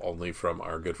 available only from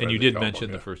our good friends. And you did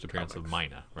mention the first appearance of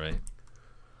Mina, right?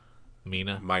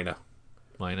 Mina?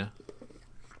 I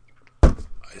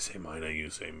say Mina, you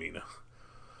say Mina.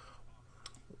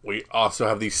 We also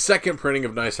have the second printing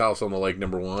of Nice House on the Lake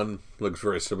 #1. Looks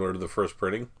very similar to the first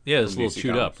printing. Yeah, it's a little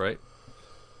chewed up, right?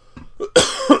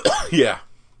 Yeah,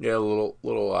 yeah, a little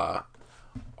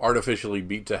artificially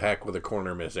beat to heck with a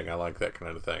corner missing. I like that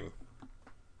kind of thing.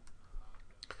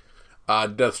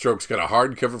 Deathstroke's got a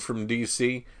hardcover from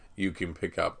DC. You can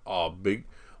pick up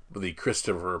the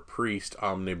Christopher Priest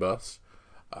Omnibus.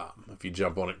 If you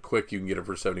jump on it quick, you can get it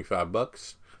for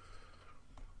 $75.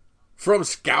 From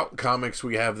Scout Comics,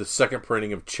 we have the second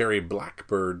printing of Cherry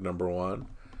Blackbird #1.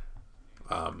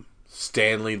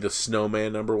 Stanley the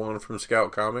Snowman #1 from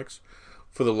Scout Comics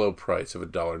for the low price of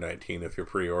 $1.19 if you're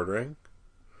pre-ordering.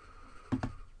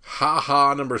 Ha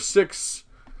Ha #6.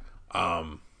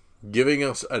 Giving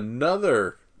us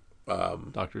another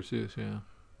Dr. Seuss, yeah.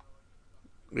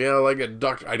 Yeah, like a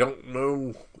doctor. I don't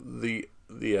know the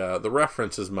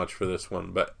reference as much for this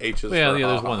one, but H is for there's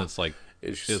Ha-Ha. one that's like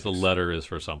if the letter is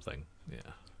for something.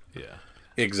 Yeah.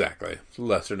 Exactly.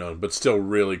 Lesser known, but still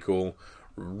really cool.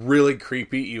 Really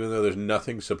creepy, even though there's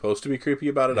nothing supposed to be creepy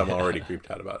about it. I'm already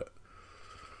creeped out about it.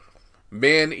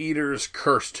 Man-Eater's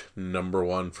Cursed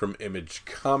 #1 from Image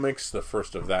Comics. The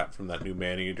first of that from that new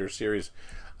Man-Eater series.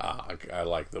 I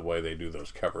like the way they do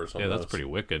those covers on those. That's pretty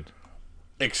wicked.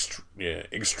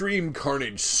 Extreme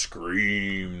Carnage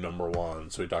Scream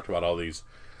 #1. So we talked about all these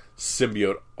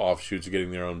symbiote offshoots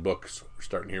getting their own books. We're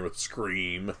starting here with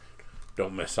Scream.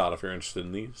 Don't miss out if you're interested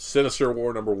in these. Sinister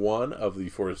War #1 of the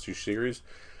Forest 2 series.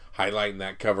 Highlighting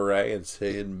that cover A and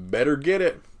saying, better get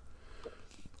it.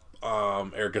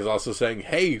 Eric is also saying,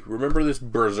 hey, remember this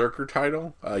Berserker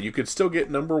title? You could still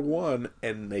get #1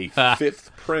 and a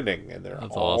 5th printing, and they're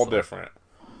all awesome. Different.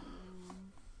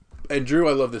 And Drew,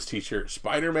 I love this t-shirt.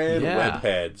 Spider-Man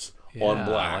Webheads on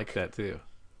black. I like that too.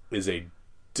 Is a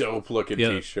dope looking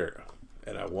t-shirt.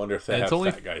 And I wonder if they have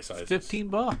fat guy sizes.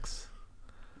 $15.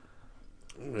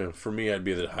 Yeah, for me, I'd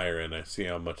be the higher end. I see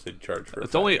how much they'd charge for it.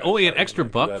 It's only an extra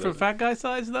buck for fat guy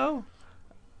size, though?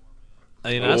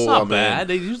 I mean, that's not bad.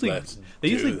 They usually add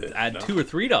 $2 or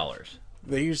 $3.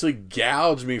 They usually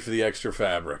gouge me for the extra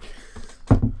fabric.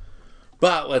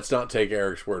 But let's not take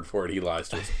Eric's word for it. He lies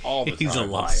to us all the time. He's a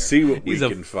liar. Let's see what we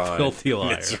can find. Filthy liar.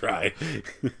 That's right.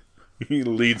 He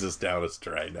leads us down a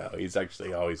stray now. He's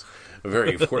actually always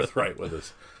very forthright with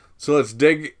us. So let's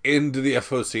dig into the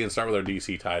FOC and start with our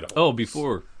DC title. Oh,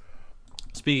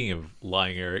 speaking of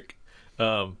lying, Eric,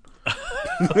 or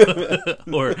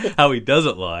how he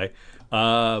doesn't lie,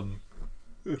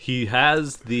 he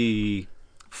has the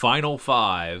final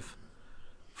 5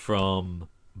 from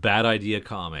Bad Idea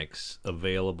Comics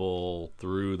available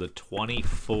through the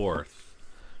 24th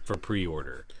for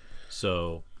pre-order.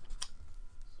 So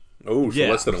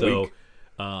less than a week.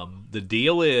 The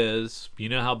deal is, you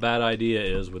know how Bad Idea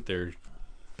is with their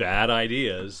bad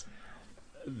ideas.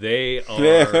 They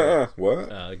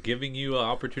are giving you an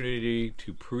opportunity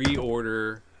to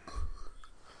pre-order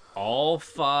all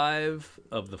 5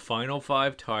 of the final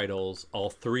 5 titles, all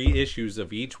 3 issues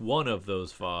of each one of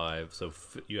those 5. So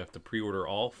you have to pre-order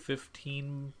all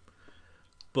 15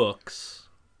 books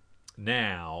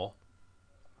now.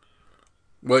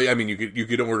 Well, I mean, you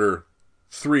could order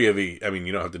 3 of each. I mean,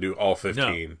 you don't have to do all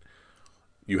 15. No.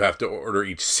 You have to order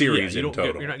each series in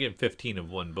total. You're not getting 15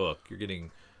 of one book. You're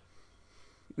getting...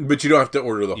 But you don't have to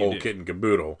order the whole kit and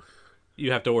caboodle.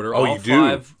 You have to order all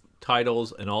 5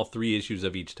 titles and all 3 issues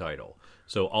of each title.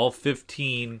 So all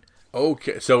 15...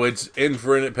 Okay, so it's in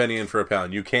for a penny, in for a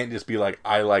pound. You can't just be like,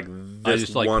 I like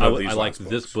this one of these I like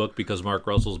this book because Mark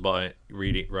Russell's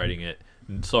writing it.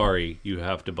 Sorry, you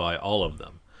have to buy all of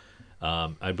them.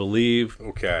 I believe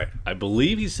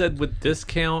he said with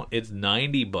discount it's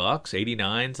 $90,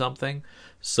 89 something.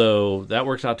 So that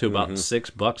works out to about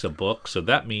 $6 a book. So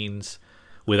that means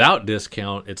without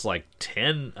discount it's like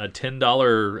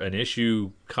 $10 an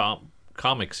issue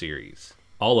comic series,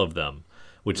 all of them,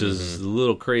 which is a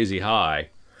little crazy high.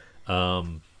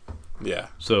 So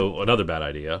another bad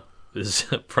idea is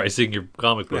pricing your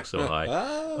comic book so high.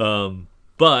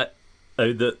 But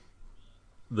the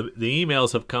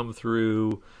emails have come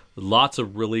through. Lots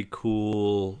of really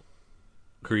cool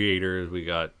creators. We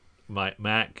got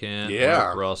Matt Kent,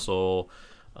 Mark Russell.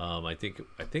 I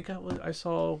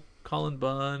saw Colin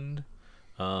Bunn.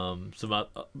 Some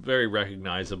very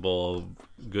recognizable,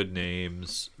 good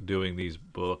names doing these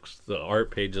books. The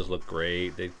art pages look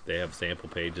great. They have sample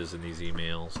pages in these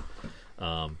emails.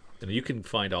 And you can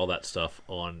find all that stuff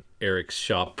on Eric's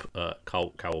shop,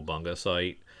 Cowabunga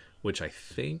site, which I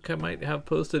think I might have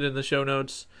posted in the show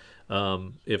notes.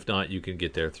 If not, you can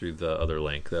get there through the other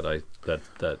link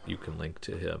that you can link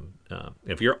to him.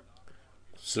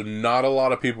 So not a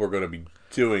lot of people are going to be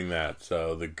doing that.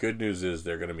 So the good news is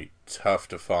they're going to be tough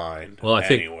to find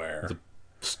anywhere. The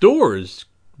stores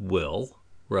will,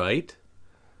 right?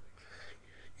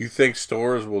 You think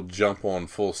stores will jump on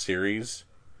full series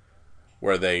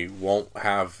where they won't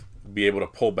be able to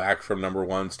pull back from number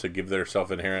ones to give their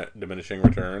self-inherent diminishing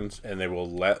returns, and they will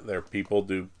let their people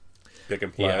do pick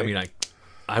and play? Yeah, I mean,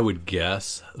 I would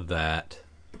guess that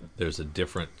there's a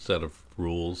different set of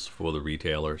rules for the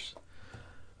retailers.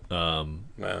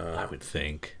 I would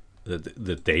think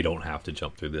that they don't have to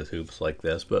jump through the hoops like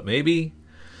this, but maybe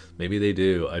they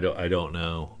do. I don't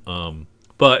know.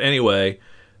 But anyway,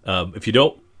 if you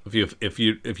don't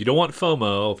want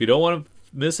FOMO, if you don't want to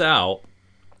miss out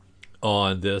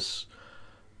on this,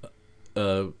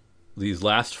 these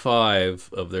last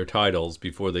 5 of their titles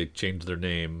before they change their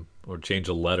name or change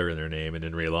a letter in their name and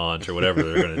then relaunch or whatever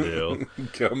they're going to do,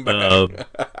 Come back.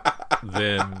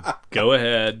 then go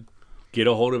ahead, get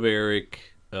a hold of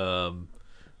Eric,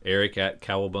 Eric at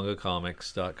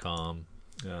cowabungacomics.com,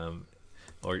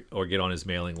 or get on his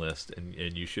mailing list, and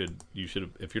you should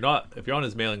if you're on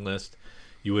his mailing list,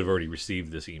 you would have already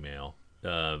received this email.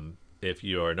 If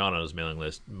you are not on his mailing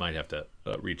list, you might have to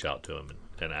reach out to him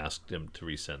and ask him to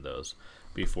resend those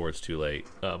before it's too late.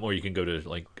 Or you can go to,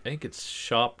 I think it's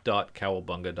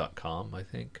shop.cowabunga.com, I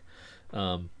think.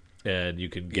 And you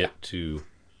can get to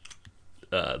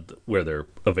where they're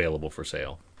available for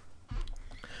sale.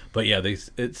 But yeah,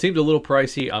 it seemed a little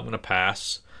pricey. I'm going to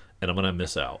pass, and I'm going to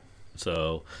miss out.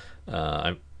 So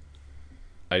I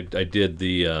did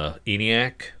the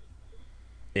ENIAC,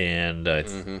 and I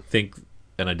think...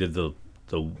 And I did the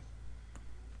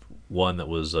one that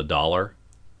was $1.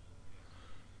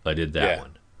 I did that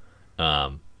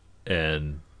one,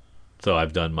 and so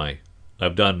I've done my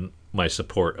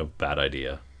support of Bad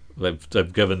Idea. I've thrown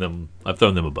them a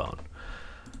bone.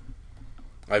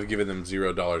 I've given them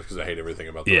 $0 because I hate everything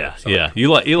about them. Yeah. You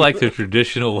like the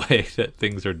traditional way that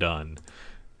things are done.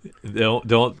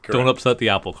 Don't upset the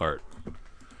apple cart.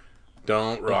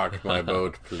 Don't rock my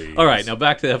boat, please. All right, now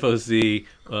back to FOC.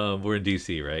 We're in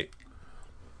DC, right?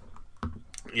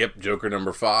 Yep, Joker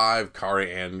number 5.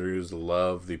 Kari Andrews.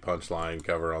 Love the punchline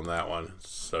cover on that one.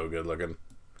 So good looking.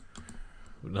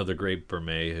 Another great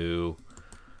Bermejo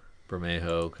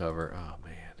cover. Oh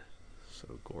man,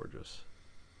 so gorgeous.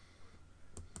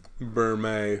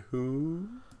 Bermejo.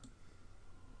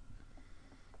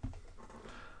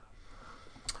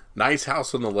 Nice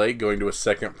House on the Lake going to a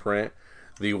second print.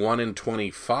 The 1 in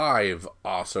 25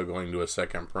 also going to a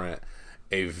second print.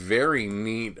 A very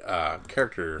neat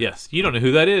character. Yes, you don't know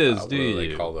who that is, do you? What do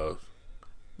they call those?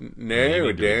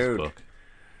 No, dude.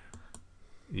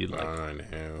 I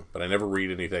know, but I never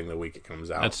read anything the week it comes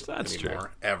out. That's anymore. True.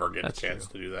 Ever get a chance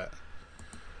to do that?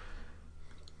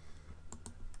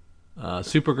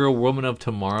 Supergirl, Woman of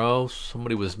Tomorrow.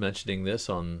 Somebody was mentioning this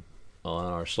on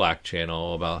our Slack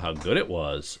channel about how good it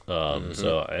was.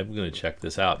 So I'm going to check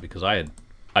this out because I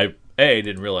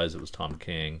didn't realize it was Tom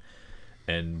King,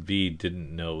 and B,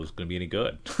 didn't know it was going to be any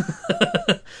good.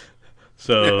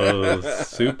 So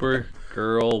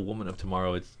Supergirl, Woman of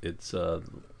Tomorrow. It's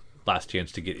last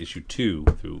chance to get issue 2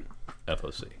 through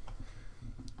FOC.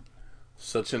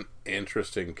 Such an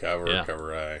interesting cover. Yeah.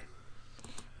 Cover A.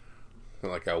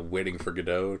 Like a Waiting for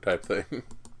Godot type thing.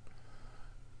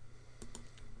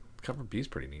 Cover B is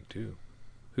pretty neat too.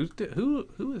 Who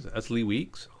is it? That's Lee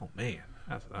Weeks. Oh man,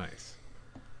 that's nice.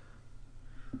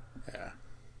 Yeah.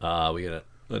 We got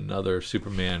another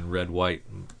Superman red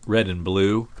and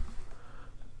blue.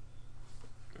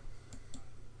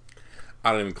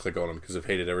 I don't even click on them because I've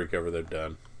hated every cover they've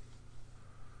done.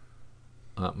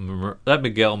 That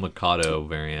Miguel Mikado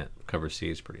variant cover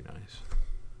C is pretty nice.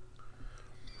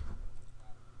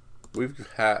 We've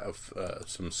had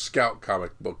some Scout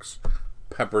comic books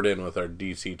peppered in with our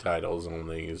DC titles on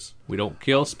these. We don't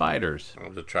kill spiders. I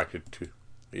was attracted to.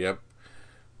 Yep.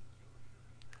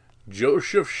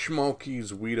 Joseph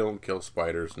Schmalke's We Don't Kill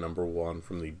Spiders #1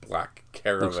 from the Black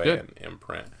Caravan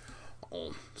imprint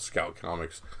on Scout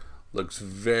Comics. Looks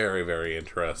very, very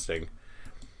interesting.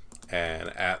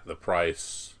 And at the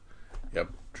price,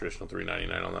 yep, traditional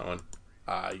 $3.99 on that one.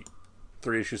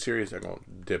 3-issue series, I'm going to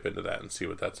dip into that and see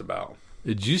what that's about.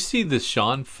 Did you see the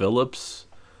Sean Phillips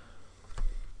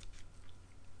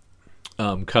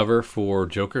cover for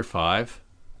Joker 5?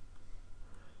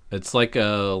 It's like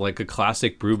a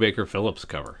classic Brubaker Phillips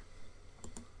cover.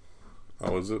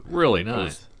 Oh, is it? Really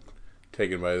nice.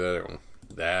 Taken by the other one.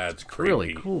 That's creepy.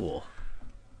 Really cool.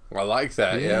 I like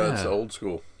that. Yeah, that's old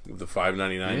school. With the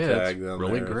 $5.99 tag down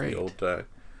really there. Great. The old tag.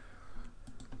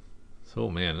 So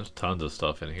man, there's tons of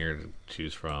stuff in here to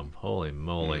choose from. Holy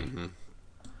moly! Mm-hmm.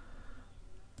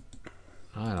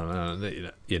 I don't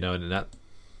know. Not.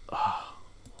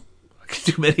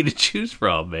 Too many to choose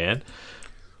from, man.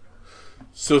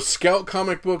 So Scout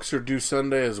comic books are due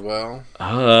Sunday as well.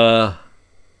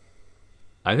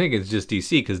 I think it's just DC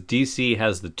because DC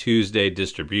has the Tuesday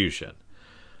distribution.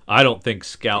 I don't think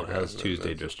Scout has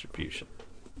Tuesday distribution.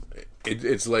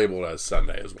 It's labeled as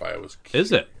Sunday, is why I was curious.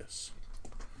 Is it? Yes.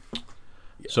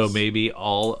 So maybe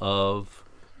all of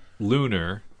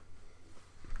Lunar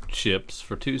ships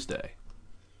for Tuesday.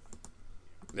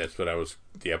 That's what I was.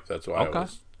 Yep, that's why Okay. I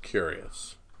was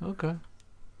curious. Okay.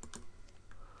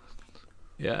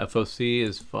 Yeah, FOC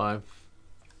is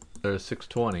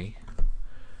 620.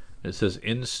 It says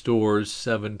in stores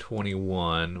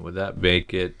 721. Would that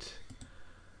make it?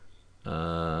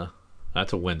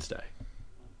 That's a Wednesday.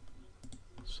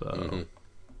 So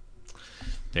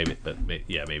maybe the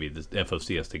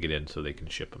FOC has to get in so they can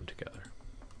ship them together.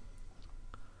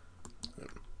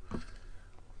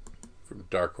 From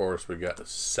Dark Horse, we got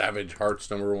Savage Hearts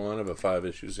 #1 of a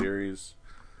 5-issue series.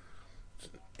 It's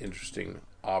an interesting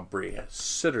Aubrey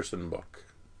Sitterson book.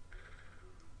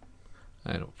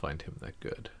 I don't find him that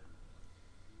good.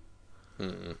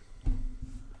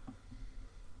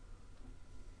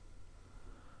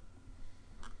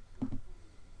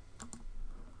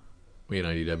 We in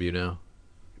IDW now?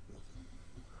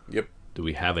 Yep. Do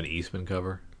we have an Eastman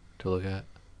cover to look at?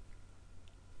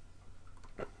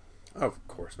 Of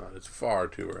course not. It's far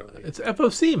too early. It's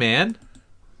FOC, man.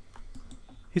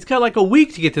 He's got like a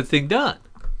week to get the thing done.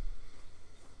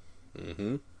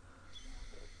 You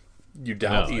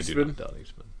doubt No, Eastman? I do not doubt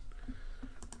Eastman.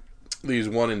 These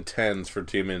 1 in 10s for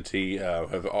TMNT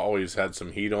have always had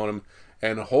some heat on them.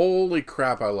 And holy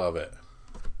crap, I love it.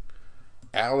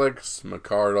 Alex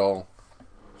McCardle.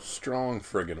 Strong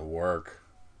friggin' work.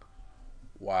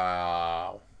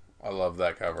 Wow. I love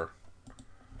that cover.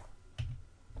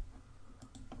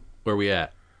 Where we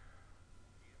at?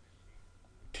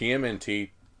 TMNT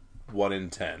 1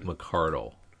 in 10.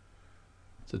 McCardle.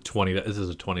 It's a $20. This is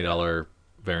a $20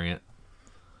 variant.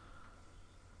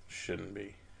 Shouldn't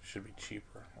be. Should be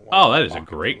cheaper. Oh, that is a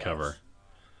great cover.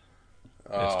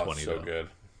 Oh, It's 20 so though. good.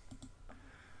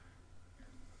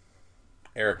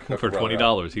 Eric Hook For Brother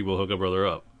 $20, he will hook a brother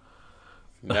up.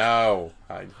 No,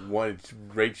 I wanted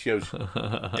ratios.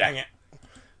 Dang it!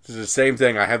 This is the same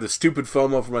thing. I have the stupid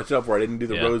FOMO for myself where I didn't do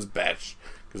the Rose batch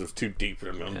because it was too deep.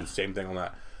 I'm going to do the same thing on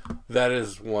that. That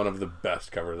is one of the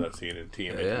best covers I've seen in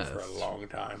TMNT for a long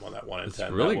time. On that 1 in 10,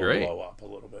 it's really that will great. blow up a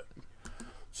little bit.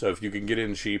 So if you can get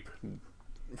in cheap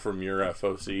from your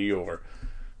FOC or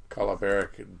call up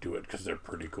Eric, do it because they're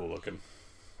pretty cool looking.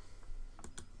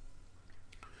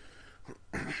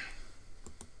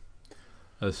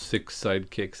 Six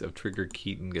sidekicks of Trigger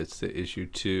Keaton gets to issue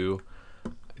 2.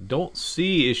 I don't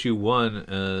see issue 1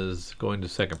 as going to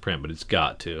second print, but it's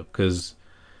got to because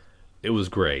it was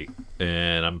great,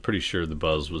 and I'm pretty sure the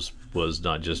buzz was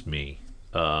not just me.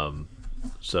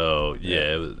 So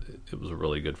yeah, it was a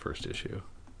really good first issue.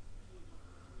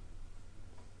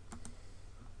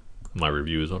 My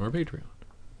review is on our Patreon.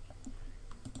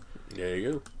 There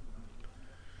you go.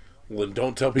 Well, then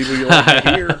don't tell people you like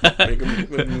to hear. Make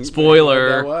them,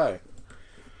 Spoiler. Why?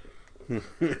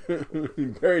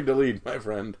 Buried the lead, my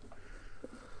friend.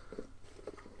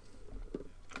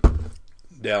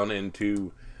 Down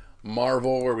into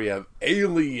Marvel, where we have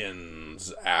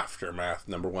Aliens Aftermath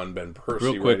 #1. Ben Percy.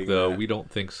 Real quick writing though, that. we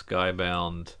don't think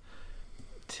Skybound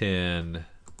 10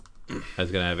 is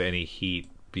going to have any heat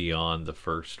beyond the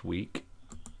first week.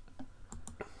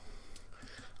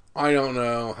 I don't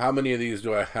know. How many of these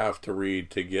do I have to read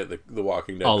to get the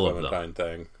Walking Dead All of them. Clementine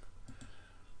thing?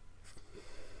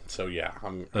 So yeah, I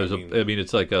mean,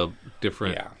 it's like a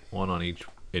different Yeah. one on each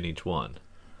one.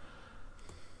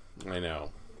 I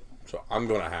know. So I'm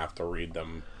going to have to read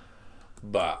them.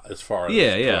 But as far as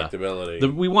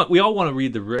collectability, We all want to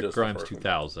read the Rick Just the Grimes first one.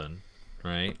 2000,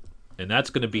 right? And that's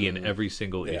going to be in every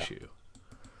single Yeah. issue.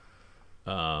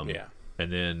 yeah. And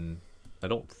then I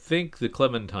don't think the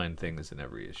Clementine thing is in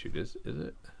every issue. Is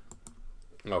it?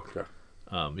 Okay.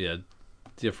 Yeah,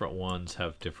 different ones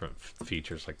have different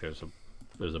features. Like there's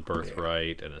a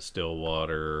Birthright and a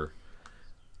Stillwater,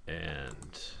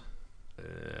 and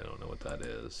I don't know what that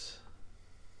is.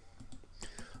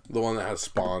 The one that has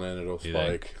Spawn in it'll You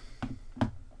spike.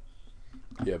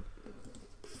 Yep.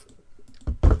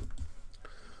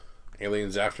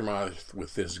 Aliens Aftermath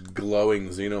with this glowing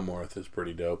xenomorph is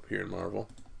pretty dope here in Marvel.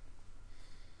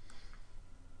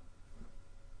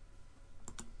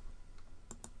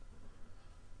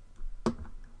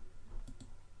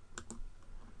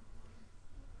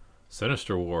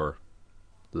 Sinister War,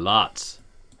 lots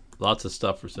of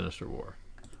stuff for Sinister War.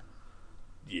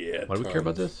 Yeah. Why do we care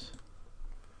about tons.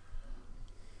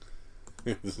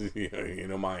 this? You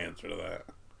know my answer to that.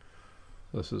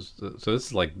 This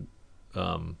is like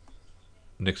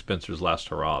Nick Spencer's last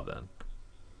hurrah. Then,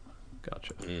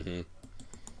 gotcha.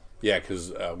 Yeah,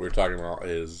 because we were talking about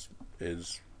his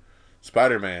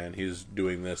Spider-Man. He's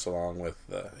doing this along with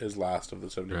his last of the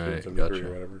 72 and Right, 73 gotcha.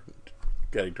 or whatever,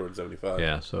 getting towards 75.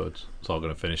 Yeah, so it's all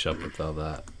going to finish up with all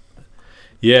that.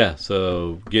 Yeah,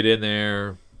 so get in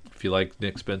there. If you like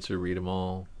Nick Spencer, read them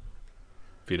all.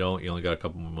 If you don't, you only got a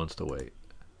couple more months to wait.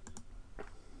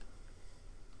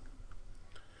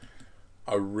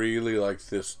 I really like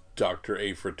this Dr.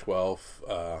 A for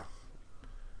 12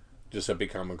 Giuseppe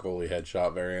Camicoli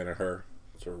headshot variant of her.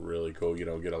 It's a really cool, get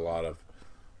a lot of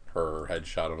her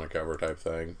headshot on the cover type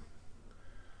thing.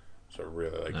 So I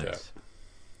really like Nice. that.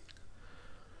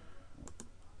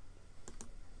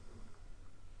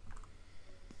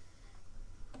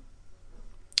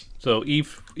 So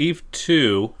Eve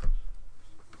 2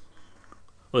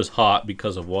 was hot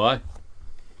because of what?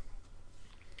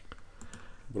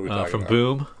 What are we talking From about?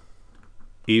 Boom.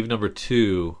 Eve number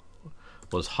 2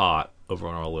 was hot over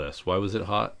on our list. Why was it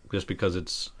hot? Just because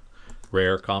it's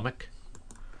rare comic?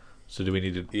 So do we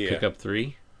need to pick up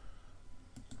 3?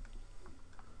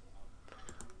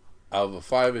 Out of a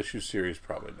 5-issue series,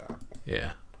 probably not.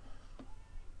 Yeah.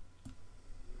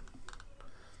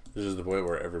 This is the point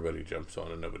where everybody jumps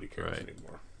on and nobody cares Right.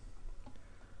 anymore.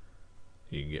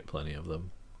 You can get plenty of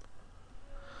them.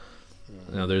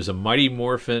 Now there's a Mighty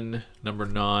Morphin number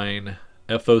 9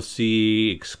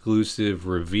 FOC exclusive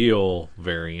reveal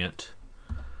variant.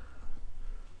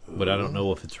 But I don't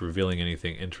know if it's revealing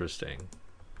anything interesting.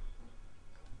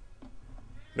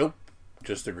 Nope.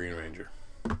 Just the Green Ranger.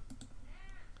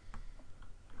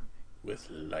 With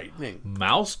lightning.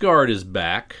 Mouse Guard is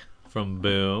back from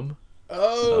Boom.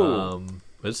 Oh!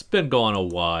 It's been gone a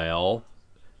while.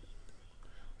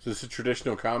 Is this a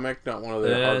traditional comic, not one of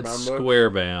their It's hardbound books? square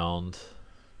bound.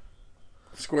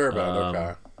 Squarebound,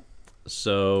 okay.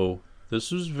 So this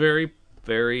was very,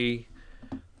 very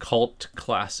cult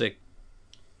classic.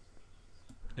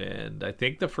 And I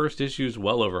think the first issue is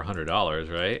well over $100,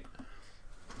 right?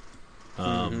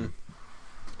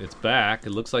 It's back.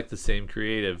 It looks like the same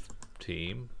creative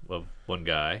team of one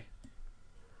guy.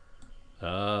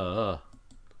 Might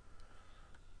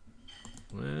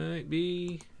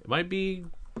be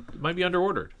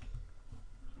underordered.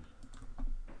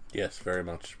 Yes, very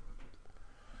much.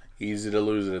 Easy to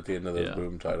lose it at the end of those Yeah.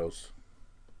 Boom titles.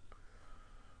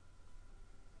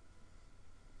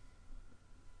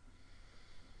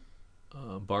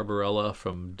 Barbarella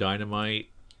from Dynamite.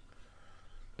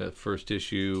 First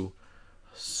issue.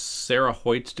 Sarah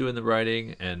Hoyt's doing the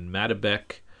writing, and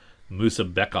Matabek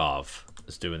Musabekov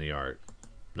is doing the art.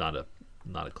 Not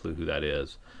a clue who that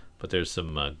is, but there's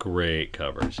some great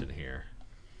covers in here.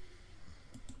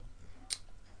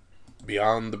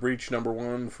 Beyond the Breach number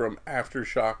 1 from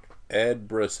Aftershock, Ed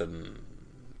Brisson.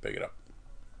 Pick it up.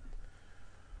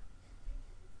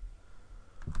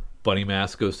 Bunny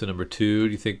Mask goes to number 2.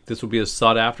 Do you think this will be as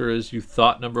sought after as you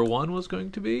thought number 1 was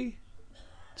going to be?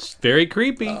 It's very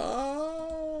creepy.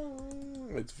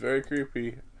 It's very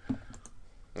creepy.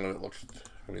 And it looks.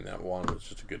 I mean, that one was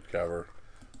just a good cover.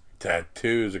 That 2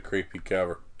 is a creepy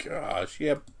cover. Gosh,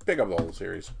 yeah, pick up the whole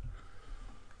series.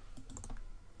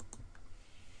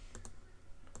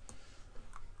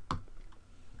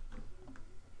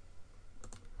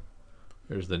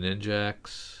 There's the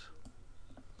Ninjax.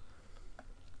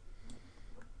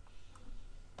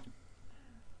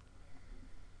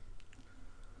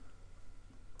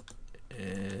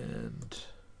 And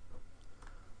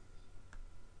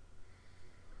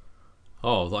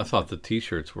I thought the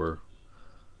T-shirts were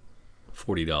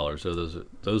 $40. So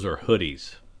those are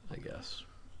hoodies, I guess.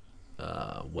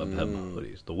 Webhead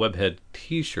hoodies. The Webhead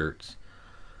T-shirts.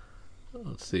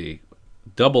 Let's see.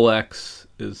 Double X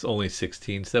is only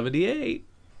 $16.78.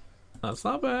 That's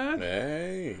not bad.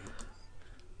 Hey,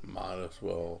 might as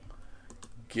well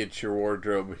get your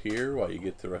wardrobe here while you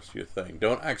get the rest of your thing.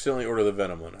 Don't accidentally order the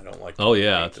Venom one. I don't like. Oh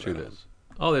yeah, hate that's the true.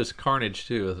 Venom There's Carnage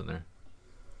too, isn't there?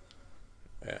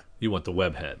 one. Yeah, You want the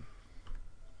Webhead.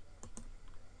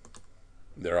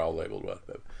 they're all labeled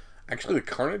Webhead. Actually, the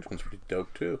Carnage one's pretty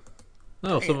dope too.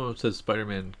 No, some of them says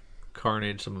Spider-Man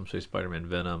Carnage. Some of them say Spider-Man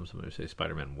Venom. Some of them say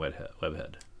Spider-Man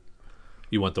Webhead.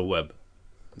 You want the web?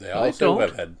 They all they say don't.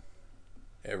 Webhead.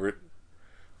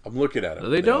 I'm looking at them. No,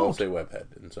 they all don't. say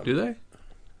Webhead. In some Do they?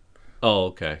 Oh,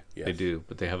 okay. Yes. They do,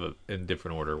 but they have it in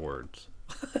different order words.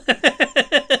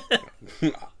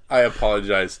 I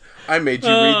apologize. I made you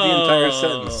read the entire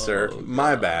sentence, sir.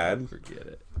 My bad. Forget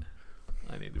it.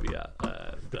 I need to be out.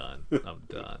 I'm done. I'm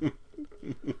done.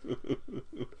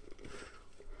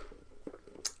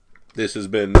 This has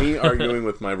been me arguing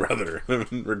with my brother,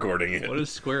 recording it. What is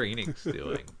Square Enix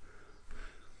doing?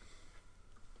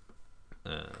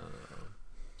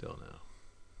 Don't know.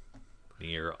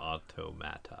 Nier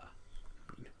Automata.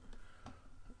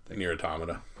 Nier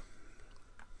Automata.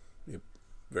 Yep.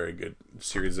 Very good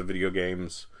series of video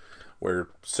games where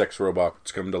sex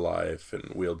robots come to life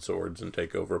and wield swords and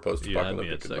take over a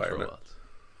post-apocalyptic environment.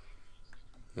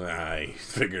 I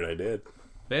figured I did.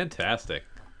 Fantastic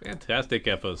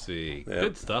FOC. Yep.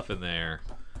 Good stuff in there.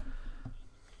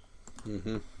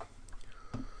 Mm-hmm.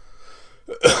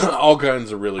 All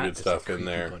kinds of really good stuff in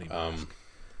there. The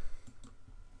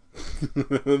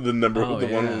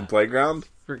one on the playground.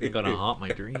 Freaking gonna haunt my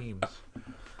dreams.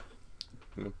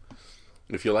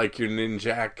 If you like your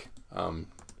Ninjak,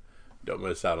 don't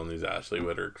miss out on these Ashley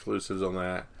Witter exclusives on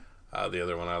that. The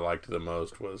other one I liked the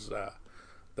most was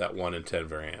that 1 in 10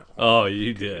 variant. Oh,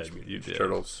 you did. You did.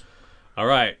 Turtles. All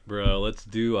right, bro. Let's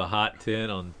do a hot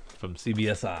 10 from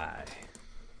CBSI.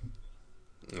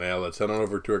 Now let's head on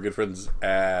over to our good friends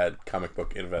at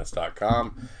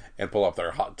comicbookinvest.com and pull up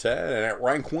their hot 10. And at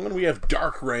rank 1, we have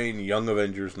Dark Reign, Young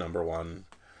Avengers #1.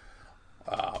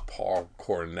 Paul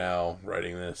Cornell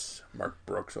writing this. Mark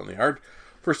Brooks on the art.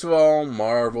 First of all,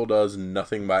 Marvel does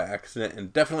nothing by accident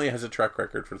and definitely has a track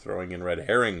record for throwing in red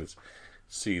herrings.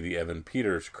 See the Evan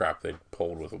Peters crap they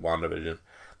pulled with WandaVision.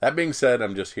 That being said,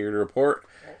 I'm just here to report,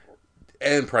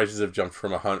 and prices have jumped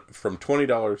from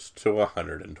 $20 to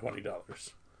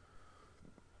 $120.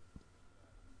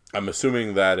 I'm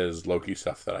assuming that is Loki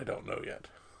stuff that I don't know yet.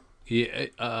 Yeah,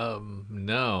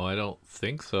 no, I don't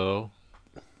think so.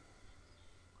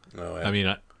 No, I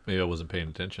mean, maybe I wasn't paying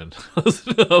attention. I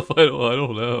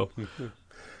don't know.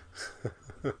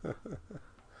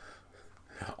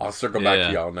 I'll circle back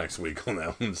to y'all next week on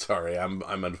that one. Sorry, I'm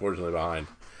unfortunately behind.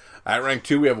 At rank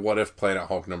 2, we have What If Planet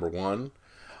Hulk #1.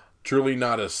 Truly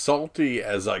not as salty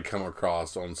as I come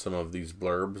across on some of these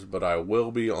blurbs, but I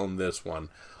will be on this one.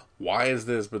 Why is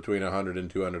this between $100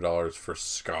 and $200 for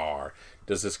Scar?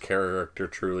 Does this character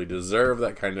truly deserve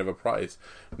that kind of a price?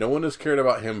 No one has cared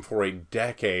about him for a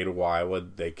decade. Why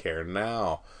would they care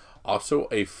now? Also,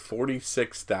 a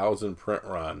 46,000 print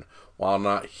run, while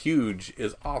not huge,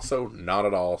 is also not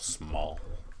at all small.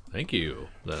 Thank you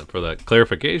for that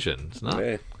clarification. It's not.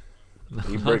 Hey,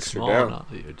 he not breaks small, her down. not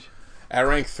huge. At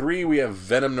rank 3, we have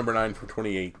Venom #9 from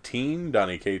 2018.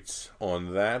 Donnie Cates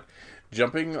on that.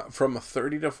 Jumping from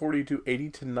 30 to 40 to 80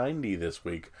 to 90 this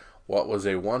week. What was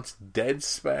a once dead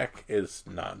spec is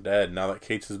not dead. Now that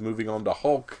Cates is moving on to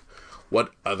Hulk,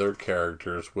 what other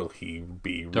characters will he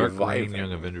be Dark reviving? Reign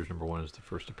Young Avengers #1 is the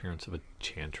first appearance of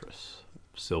Enchantress,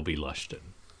 Sylvie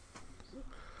Lushton.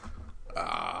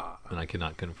 And I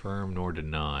cannot confirm nor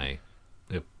deny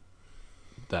if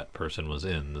that person was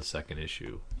in the second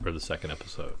issue or the second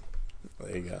episode.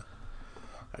 There you go.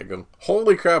 I go,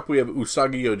 holy crap, we have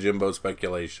Usagi Yojimbo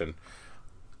speculation.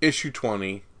 Issue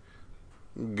 20.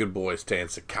 Good boy Stan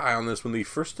Sakai on this one. The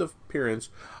first appearance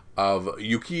of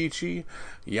Yukiichi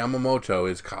Yamamoto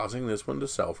is causing this one to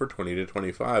sell for $20 to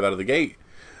 $25 out of the gate.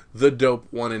 The dope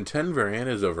 1 in 10 variant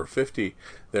is over $50.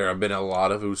 There have been a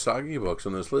lot of Usagi books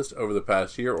on this list over the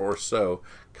past year or so.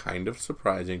 Kind of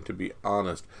surprising, to be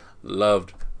honest.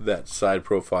 Loved that side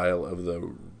profile of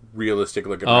the realistic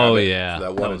looking rabbit. Yeah,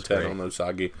 that 1 in 10 great. on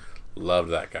Usagi.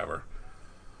 Loved that cover.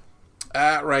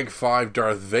 At rank 5,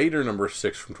 Darth Vader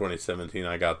 #6 from 2017.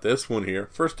 I got this one here.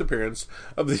 First appearance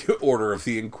of the Order of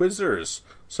the Inquisitors.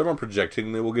 Some are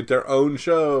projecting they will get their own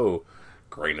show.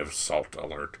 Grain of salt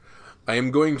alert. I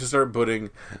am going to start putting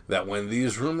that when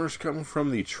these rumors come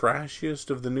from the trashiest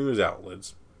of the news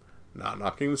outlets, not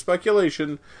knocking the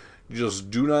speculation, just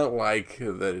do not like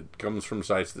that it comes from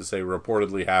sites that say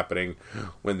reportedly happening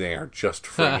when they are just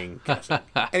frigging guessing.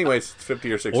 Anyways, it's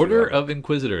 50 or 60. Order of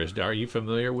Inquisitors. Are you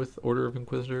familiar with Order of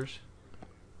Inquisitors?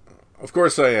 Of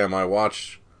course I am. I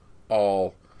watch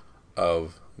all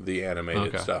of the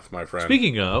animated stuff, my friend.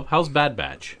 Speaking of, how's Bad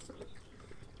Batch?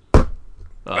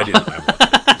 I didn't have one.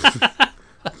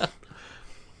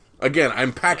 Again,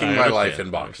 I'm packing my life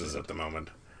in boxes at the moment,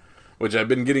 which I've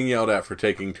been getting yelled at for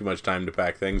taking too much time to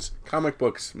pack things. Comic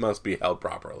books must be held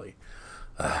properly.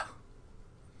 The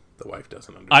wife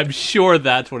doesn't understand. I'm sure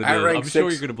that's what it At is. rank I'm sure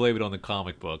 6 you're going to blame it on the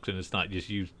comic books, and it's not just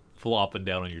you flopping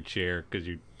down on your chair because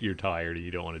you're tired and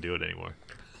you don't want to do it anymore.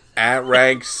 At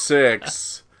rank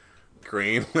 6,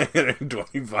 Green Lantern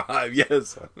 25.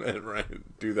 Yes, I'm at rank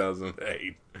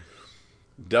 2008.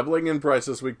 Doubling in price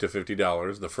this week to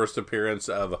 $50. The first appearance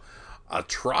of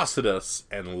Atrocitus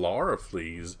and Lara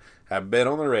Fleas have been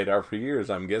on the radar for years.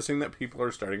 I'm guessing that people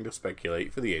are starting to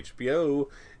speculate for the HBO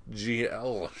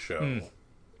GL show.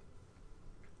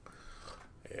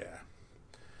 Yeah.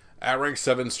 At rank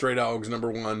 7, Stray Dogs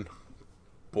 #1.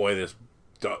 Boy,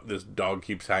 this dog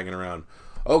keeps hanging around.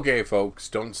 Okay, folks,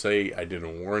 don't say I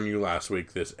didn't warn you last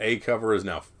week. This A cover is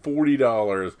now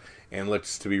 $40 and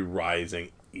looks to be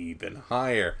rising even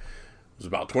higher. It was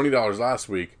about $20 last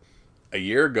week. A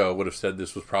year ago, would have said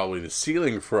this was probably the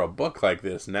ceiling for a book like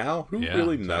this. Now, who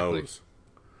really knows?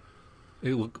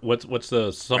 Hey, look, what's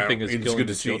the something is It's killing good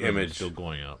to the see children Image. is still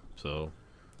going up. So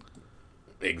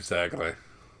Exactly.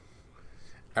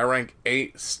 I rank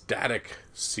 8 Static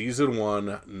Season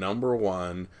 1, Number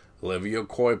 1, Olivia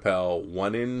Coipel,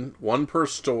 one per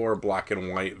store, black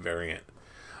and white variant.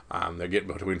 They're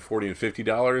getting between $40 and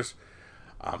 $50.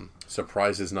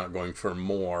 Surprise is not going for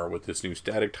more with this new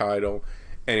Static title.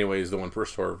 Anyways, the one per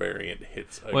store variant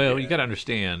hits again. well, you got to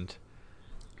understand,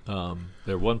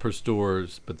 they're one per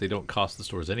stores, but they don't cost the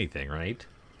stores anything, right?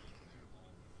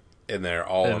 And they're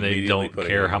all And they immediately don't putting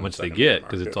care them how on the much they secondary get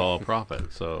because it's market. all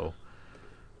profit. So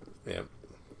Yeah.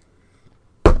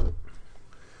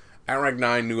 At rank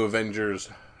 9, New Avengers,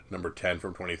 number 10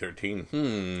 from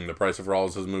 2013. The price of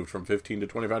Rawls has moved from 15 to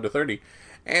 25 to 30,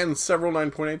 and several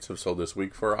 9.8s have sold this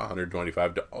week for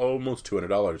 $125 to almost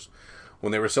 $200.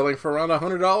 When they were selling for around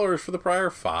 $100 for the prior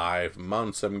 5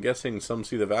 months, I'm guessing some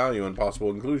see the value and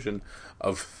possible inclusion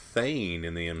of Thane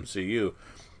in the MCU.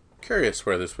 Curious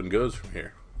where this one goes from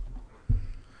here.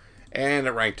 And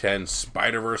at rank 10,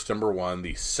 Spider-Verse number 1,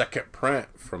 the second print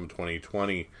from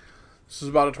 2020. This is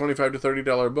about a $25 to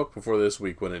 $30 book before this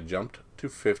week when it jumped to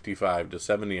 $55 to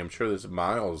 $70. I'm sure this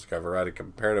Miles cover had a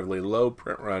comparatively low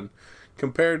print run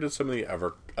compared to some of the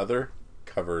other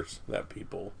covers that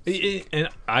people see. and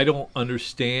I don't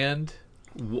understand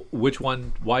which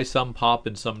one, why some pop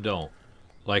and some don't.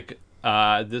 Like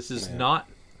this is not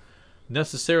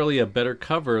necessarily a better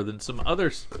cover than some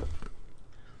other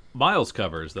Miles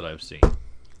covers that I've seen.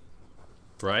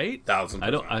 Right?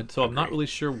 1000%. So I'm not really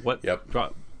sure what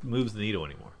Yep. moves the needle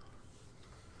anymore.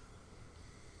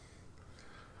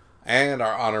 And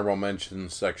our honorable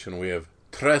mentions section, we have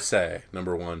Trese,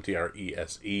 number 1,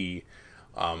 Trese,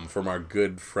 from our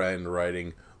good friend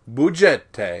writing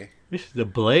Budgette. This is the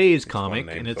Blaze one comic,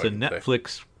 name and it's so a I can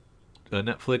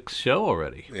Netflix show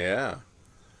already. Yeah.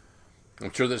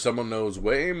 I'm sure that someone knows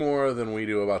way more than we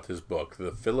do about this book.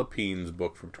 The Philippines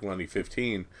book from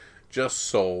 2015 just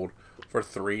sold for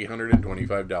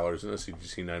 $325 in a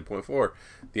CGC 9.4.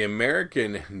 The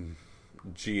American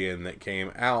GN that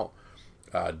came out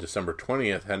December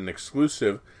 20th had an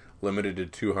exclusive limited to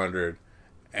 200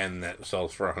 and that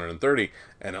sells for 130.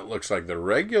 And it looks like the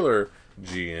regular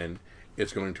GN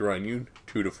is going to run you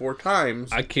 2 to 4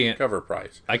 times cover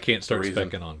price. I can't start reason-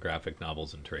 specking on graphic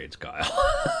novels and trades, Kyle.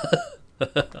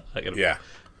 Yeah.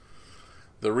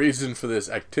 The reason for this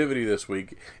activity this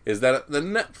week is that the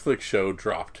Netflix show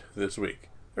dropped this week.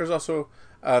 There's also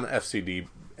an FCB,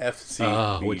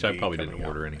 which I probably didn't coming out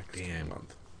order any. next Damn.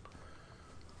 month.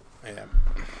 Yeah.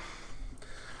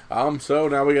 So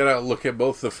now we gotta look at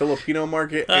both the Filipino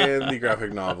market and the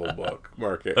graphic novel book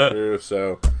market.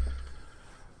 So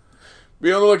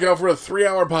be on the lookout for a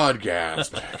 3-hour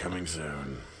podcast coming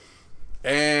soon.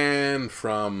 And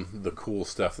from the cool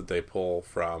stuff that they pull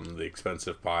from the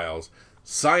expensive piles,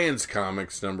 Science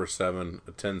Comics number 7,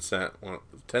 a 10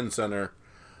 center.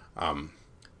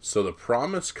 So the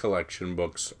Promise Collection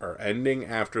books are ending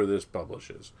after this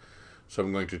publishes. So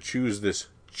I'm going to choose this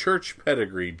Church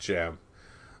Pedigree gem.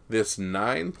 This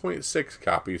 9.6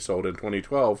 copy sold in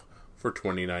 2012 for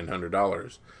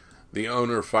 $2,900. The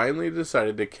owner finally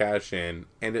decided to cash in,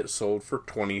 and it sold for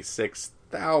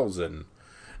 $26,000.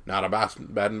 Not a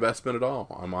bad investment at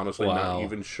all. I'm honestly not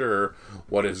even sure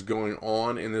what is going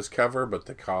on in this cover, but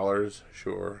the collars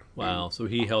sure. Wow. So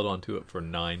he held on to it for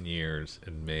 9 years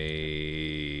and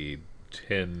made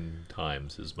 10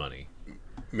 times his money.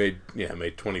 Made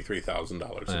 $23,000 in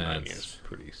 9 years. That's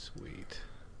pretty sweet.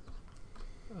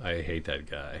 I hate that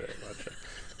guy.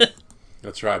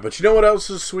 That's right. But you know what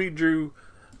else is sweet, Drew?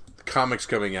 Comics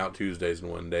coming out Tuesdays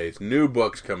and Wednesdays. New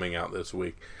books coming out this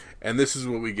week. And this is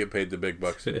what we get paid the big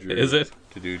bucks to do. Is it?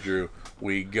 To do, Drew.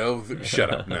 We go...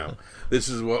 Shut up now. This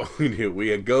is what we do.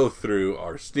 We go through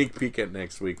our sneak peek at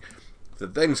next week. The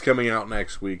things coming out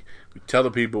next week. We tell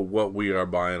the people what we are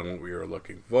buying and what we are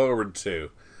looking forward to.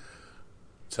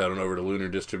 Let's head on over to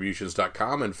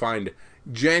lunardistributions.com and find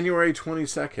January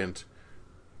 22nd,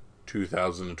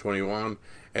 2021.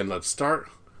 And let's start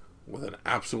with an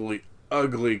absolutely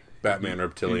ugly Batman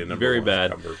Reptilian number Very 1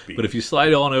 bad. cover B. But if you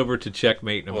slide on over to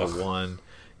Checkmate number 1,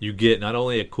 you get not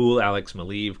only a cool Alex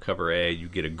Maleev cover A, you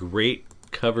get a great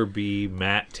cover B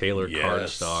Matt Taylor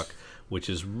cardstock, which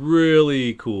is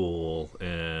really cool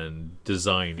and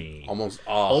designy. Almost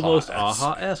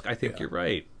aha-esque. I think you're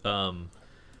right. You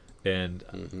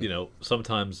know,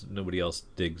 sometimes nobody else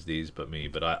digs these but me,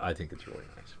 but I think it's really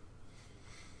nice.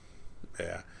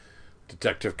 Yeah.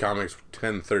 Detective Comics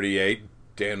 1038,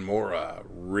 Dan Mora,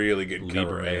 really good Lee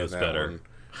cover. Bermejo's better. One.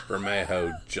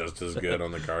 Bermejo just as good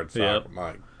on the cardstock. Yep.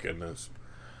 My goodness.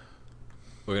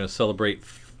 We're going to celebrate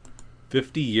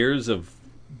 50 years of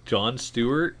John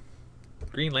Stewart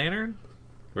Green Lantern?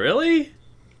 Really?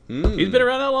 He's been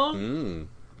around that long?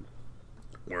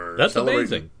 We're That's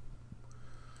celebrating.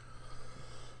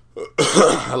 amazing.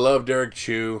 I love Derek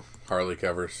Chew Harley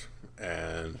covers,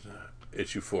 and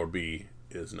issue 4B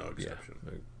is no exception.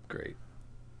 Yeah, great.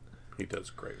 He does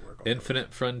great work on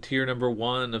Infinite Frontier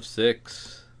 #1 of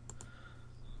 6.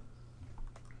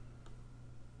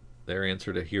 Their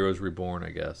answer to Heroes Reborn,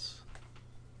 I guess.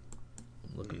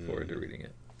 I'm looking forward to reading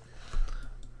it.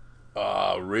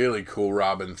 Really cool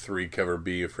Robin 3 cover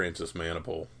B of Francis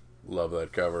Manipul. Love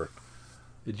that cover.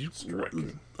 Did you?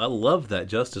 Striking. I love that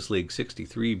Justice League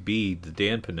 63B, the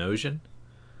Dan Panosian.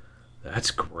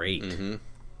 That's great. Mm-hmm.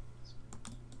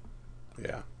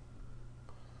 Yeah.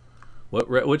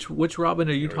 Which Robin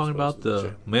are you talking about?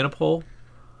 The Manipul?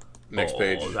 Next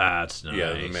page. That's nice.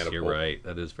 Yeah, the Manipul. You're right.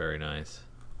 That is very nice.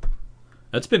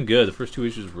 That's been good. The first 2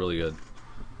 issues are really good.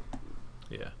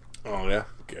 Yeah. Oh, yeah?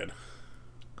 Good.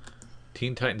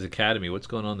 Teen Titans Academy. What's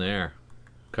going on there?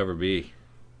 Cover B.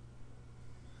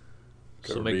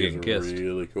 Still Cover B getting is kissed.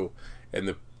 really cool. And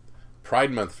the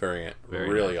Pride Month variant, Very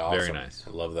really nice. awesome. Very nice. I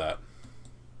love that.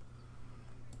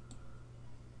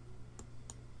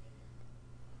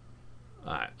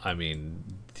 I mean,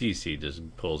 DC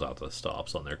just pulls out the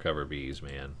stops on their cover Bs,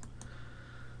 man.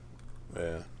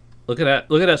 Yeah. Look at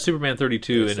that Superman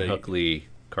 32 Yes, in Huck Lee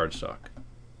cardstock.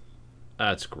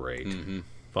 That's great. Mm-hmm.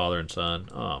 Father and son.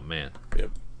 Oh man.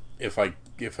 Yep. If I,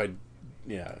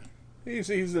 yeah. He's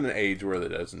in an age where that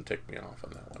doesn't tick me off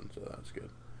on that one, so that's good.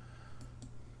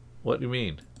 What do you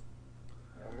mean?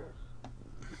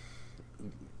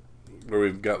 Where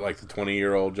we've got like the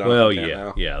 20-year-old John. Well, Kent yeah,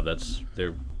 now. yeah. That's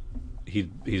they're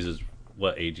he's as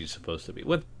what age he's supposed to be.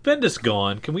 With Bendis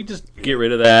gone, can we just get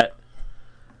rid of that?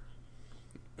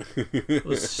 It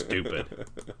was stupid.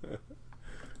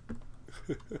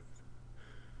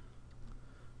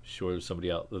 Sure, there's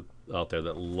somebody out there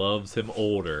that loves him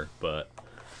older, but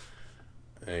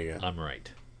There you go. I'm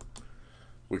right.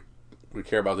 We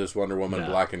care about this Wonder Woman No.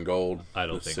 Black and Gold. I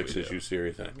don't the think we 6-issue do.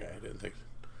 series. Okay, I didn't think so.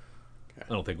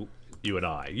 I don't think you and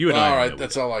I. All know right, we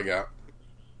that's don't. all I got.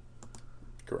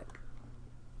 Correct.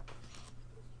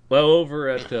 Well, over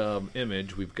at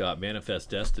Image, we've got Manifest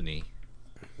Destiny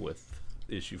with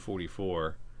issue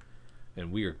 44,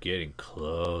 and we are getting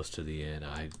close to the end.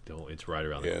 It's right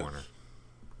around the corner.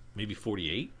 Maybe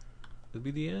 48 would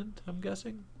be the end, I'm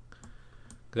guessing.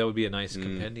 That would be a nice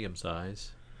compendium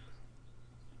size.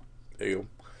 There you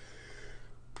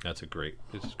go.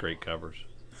 This is great covers.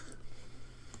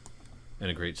 And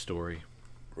a great story.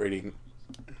 Radiant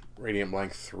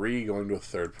Blank 3 going to a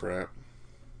 3rd print.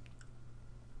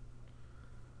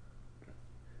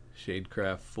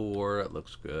 Shadecraft 4, it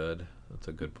looks good. That's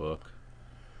a good book.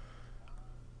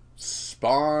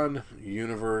 Spawn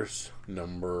Universe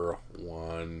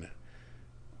 #1.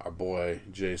 Our boy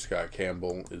J. Scott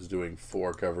Campbell is doing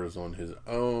 4 covers on his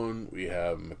own. We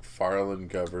have McFarlane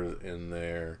covers in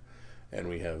there, and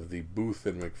we have the Booth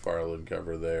and McFarlane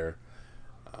cover there.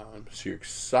 So you're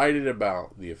excited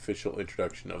about the official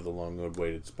introduction of the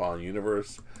long-awaited Spawn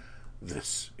Universe.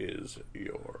 This is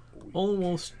your week.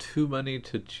 Almost too many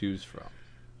to choose from.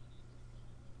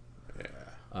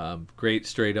 Yeah. Great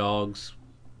Stray Dogs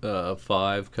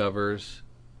 5 covers.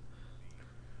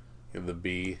 And the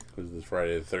B was this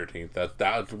Friday the 13th.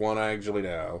 That's one I actually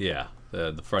know. Yeah,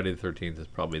 the Friday the 13th is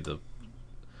probably the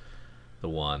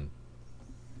one.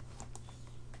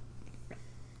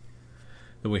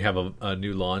 Then we have a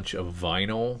new launch of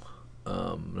Vinyl,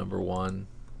 #1.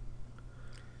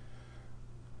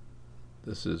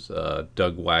 This is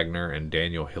Doug Wagner and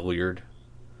Daniel Hilliard.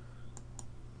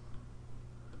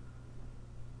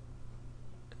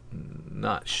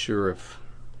 Not sure if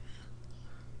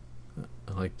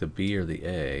I like the B or the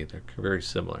A. They're very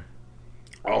similar.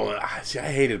 Oh, see,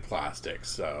 I hated plastics,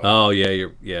 so. Oh yeah,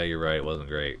 you're right. It wasn't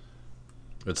great.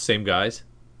 It's the same guys.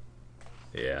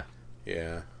 Yeah.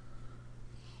 Yeah.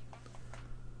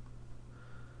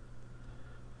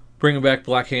 Bringing back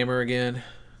Black Hammer again.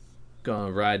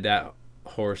 Gonna ride that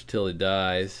horse till he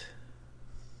dies.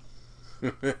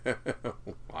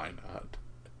 Why not?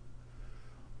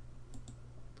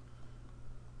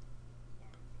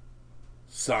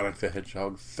 Sonic the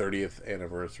Hedgehog 30th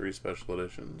Anniversary Special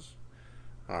Editions.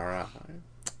 Alright.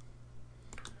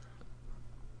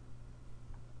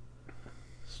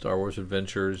 Star Wars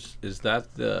Adventures. Is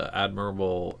that the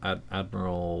Admiral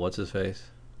what's his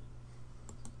face?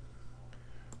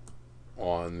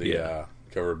 on the Yeah.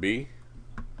 cover B.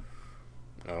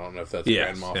 I don't know if that's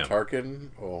Yes, Grand Moff yeah. Tarkin.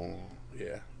 Oh,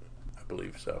 yeah, I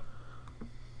believe so.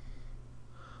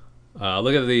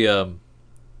 Look at the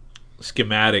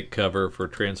schematic cover for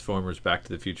Transformers Back to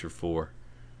the Future 4.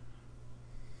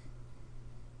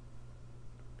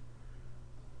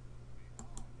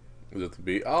 Is it the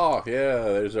B? Oh, yeah,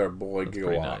 there's our boy That's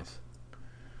pretty Gigawatt. nice.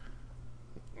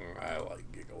 I like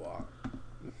Gigawatt.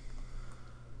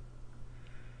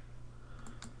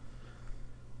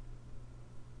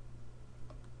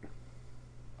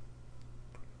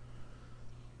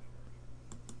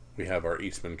 We have our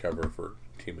Eastman cover for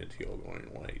TMNT going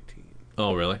 118.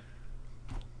 Oh, really?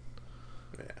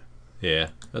 Yeah. Yeah,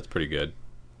 that's pretty good.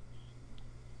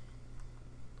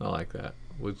 I like that.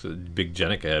 What's a big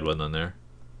Jenica head wasn't on there?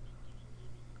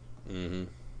 Mm-hmm.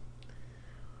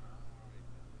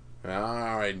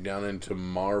 All right, down into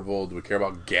Marvel. Do we care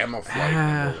about Gamma Flight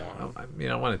 #1?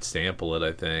 I want to sample it.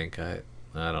 I think I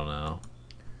don't know.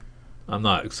 I'm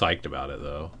not psyched about it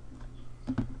though.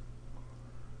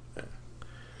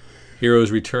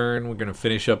 Heroes Return. We're gonna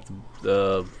finish up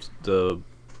the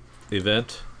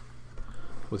event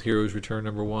with Heroes Return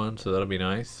 #1, so that'll be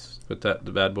nice. Put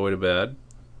the bad boy to bed.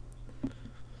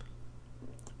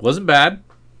 Wasn't bad.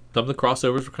 Some of the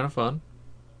crossovers were kind of fun.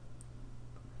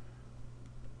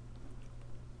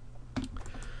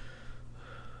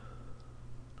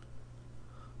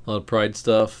 A lot of Pride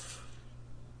stuff.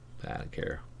 I don't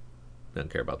care. Don't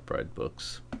care about the Pride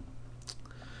books.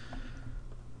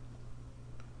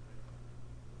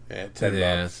 Yeah, $10.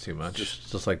 Yeah, it's too much.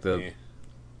 Just like the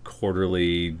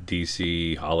quarterly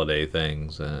DC holiday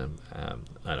things. I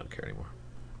don't care anymore.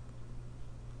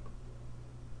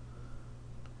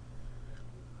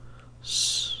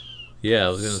 Yeah, I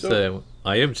was gonna say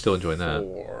I am still enjoying that.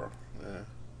 4. Yeah.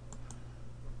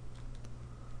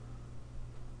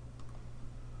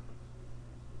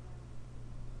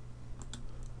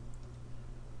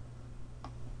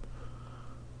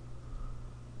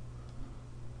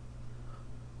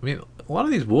 I mean, a lot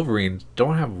of these Wolverines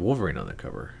don't have Wolverine on the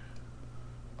cover.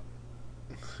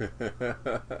 I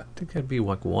think that'd be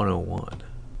like 101.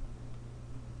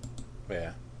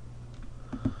 Yeah.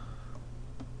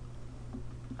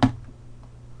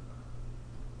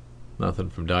 Nothing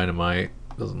from Dynamite.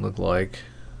 Doesn't look like.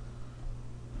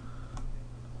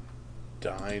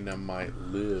 Dynamite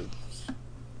Lives.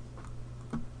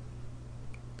 Oh,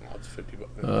 it's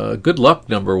 $50. Good Luck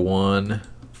 #1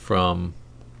 from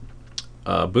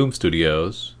Boom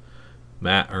Studios.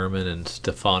 Matt Ehrman and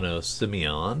Stefano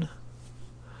Simeon.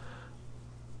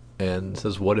 And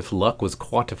says, "What if luck was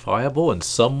quantifiable and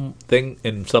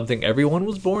something everyone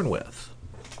was born with?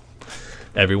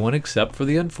 Everyone except for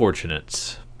the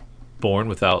unfortunates, born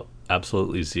without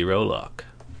absolutely zero luck."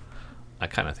 I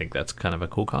kind of think that's kind of a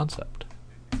cool concept.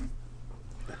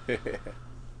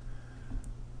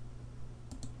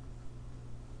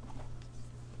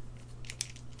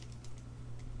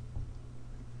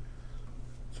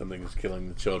 Something's killing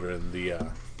the children. The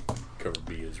cover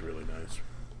B is really nice.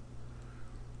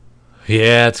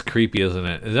 Yeah, it's creepy, isn't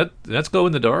it? That's glow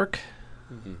in the dark?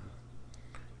 Mm-hmm.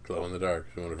 Glow in the dark.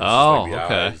 Oh, like the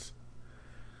okay. eyes.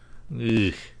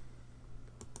 Ugh.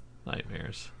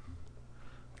 Nightmares.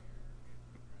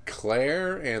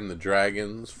 Claire and the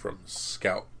Dragons from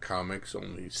Scout Comics,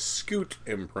 only Scoot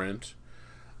imprint,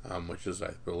 which is,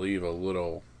 I believe, a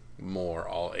little more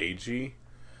all agey,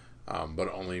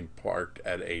 but only parked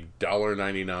at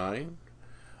 $1.99.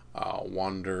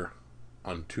 Wander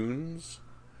Untunes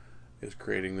is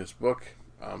creating this book.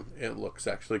 It looks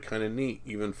actually kind of neat,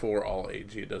 even for all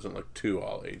agey. It doesn't look too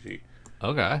all agey.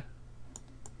 Okay.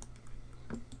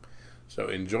 So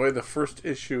enjoy the first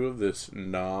issue of this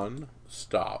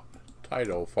non-stop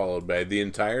title, followed by the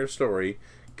entire story,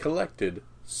 collected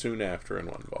soon after in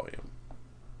one volume.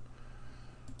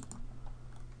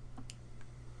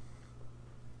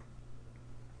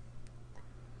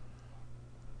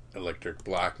 Electric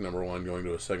Black #1 going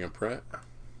to a second print.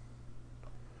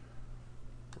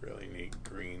 Really neat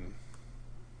green.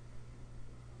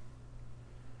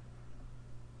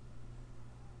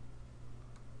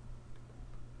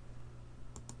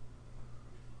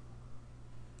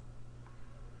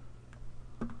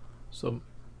 So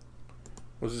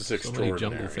Was this many extraordinary?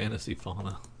 Jungle Fantasy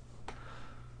Fauna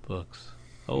books.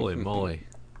 Holy moly.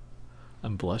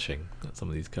 I'm blushing at some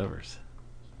of these covers.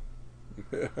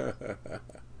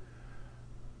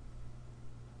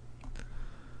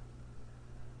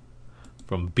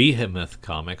 From Behemoth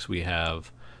Comics, we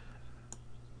have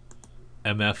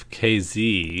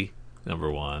MFKZ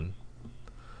 #1.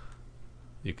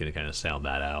 You can kind of sound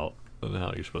that out. I don't know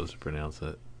how you're supposed to pronounce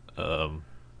it. And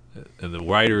the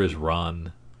writer is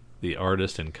Ron The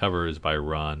artist and cover is by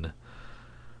Run.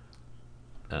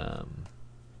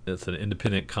 It's an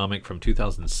independent comic from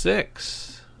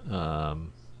 2006. That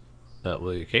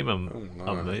became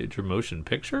a major motion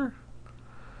picture.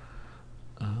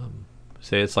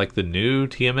 Say it's like the new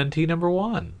TMNT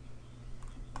 #1.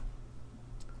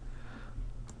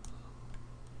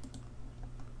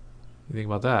 You think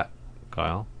about that,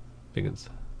 Kyle? Think it's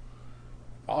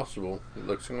possible. It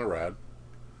looks kind of rad.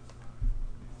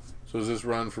 So is this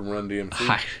Run from Run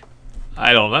DMC?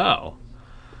 I don't know.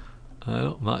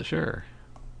 I'm not sure.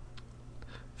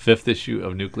 5th issue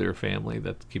of Nuclear Family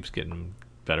that keeps getting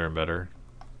better and better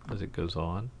as it goes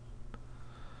on.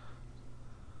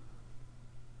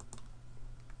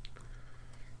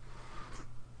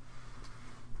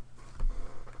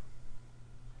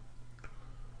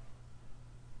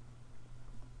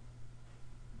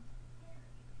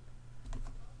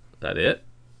 That it?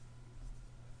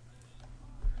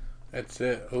 That's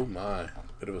it. Oh my.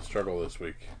 Bit of a struggle this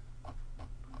week.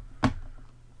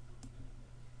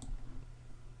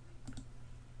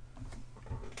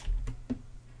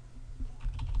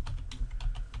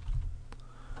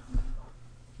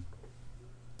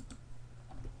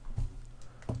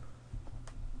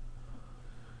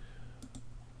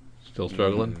 Still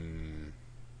struggling?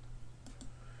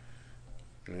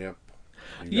 Yep.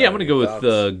 Yeah, I'm going to go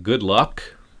with Good Luck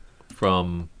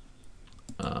from,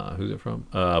 who's it from?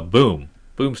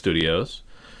 Boom Studios.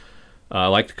 I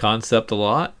like the concept a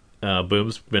lot.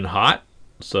 Boom's been hot,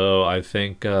 so I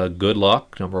think Good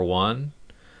Luck, #1,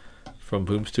 from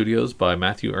Boom Studios by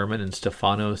Matthew Ehrman and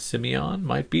Stefano Simeon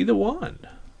might be the one.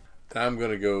 I'm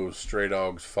going to go Stray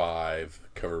Dogs 5,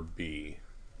 cover B.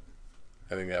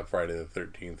 I think that Friday the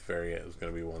 13th variant is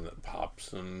going to be one that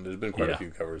pops, and there's been quite a few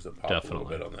covers that pop a little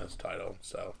bit on this title.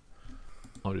 So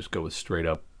I'll just go with straight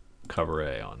up cover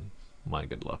A on my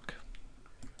Good Luck.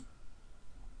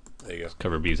 There you go.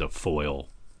 Cover B is a foil.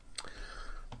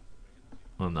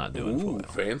 I'm not doing foil.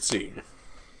 Fancy.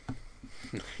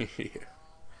 Yeah.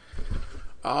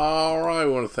 All right, I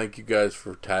want to thank you guys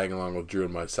for tagging along with Drew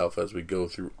and myself as we go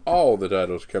through all the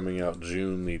titles coming out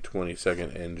June the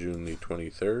 22nd and June the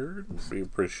 23rd. We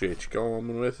appreciate you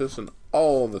going with us and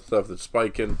all the stuff that's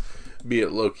spiking, be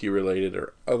it Loki related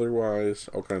or otherwise.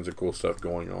 All kinds of cool stuff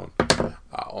going on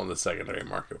the secondary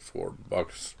market for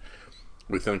Bucks.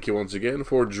 We thank you once again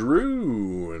for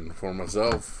Drew and for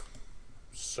myself.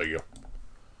 See ya.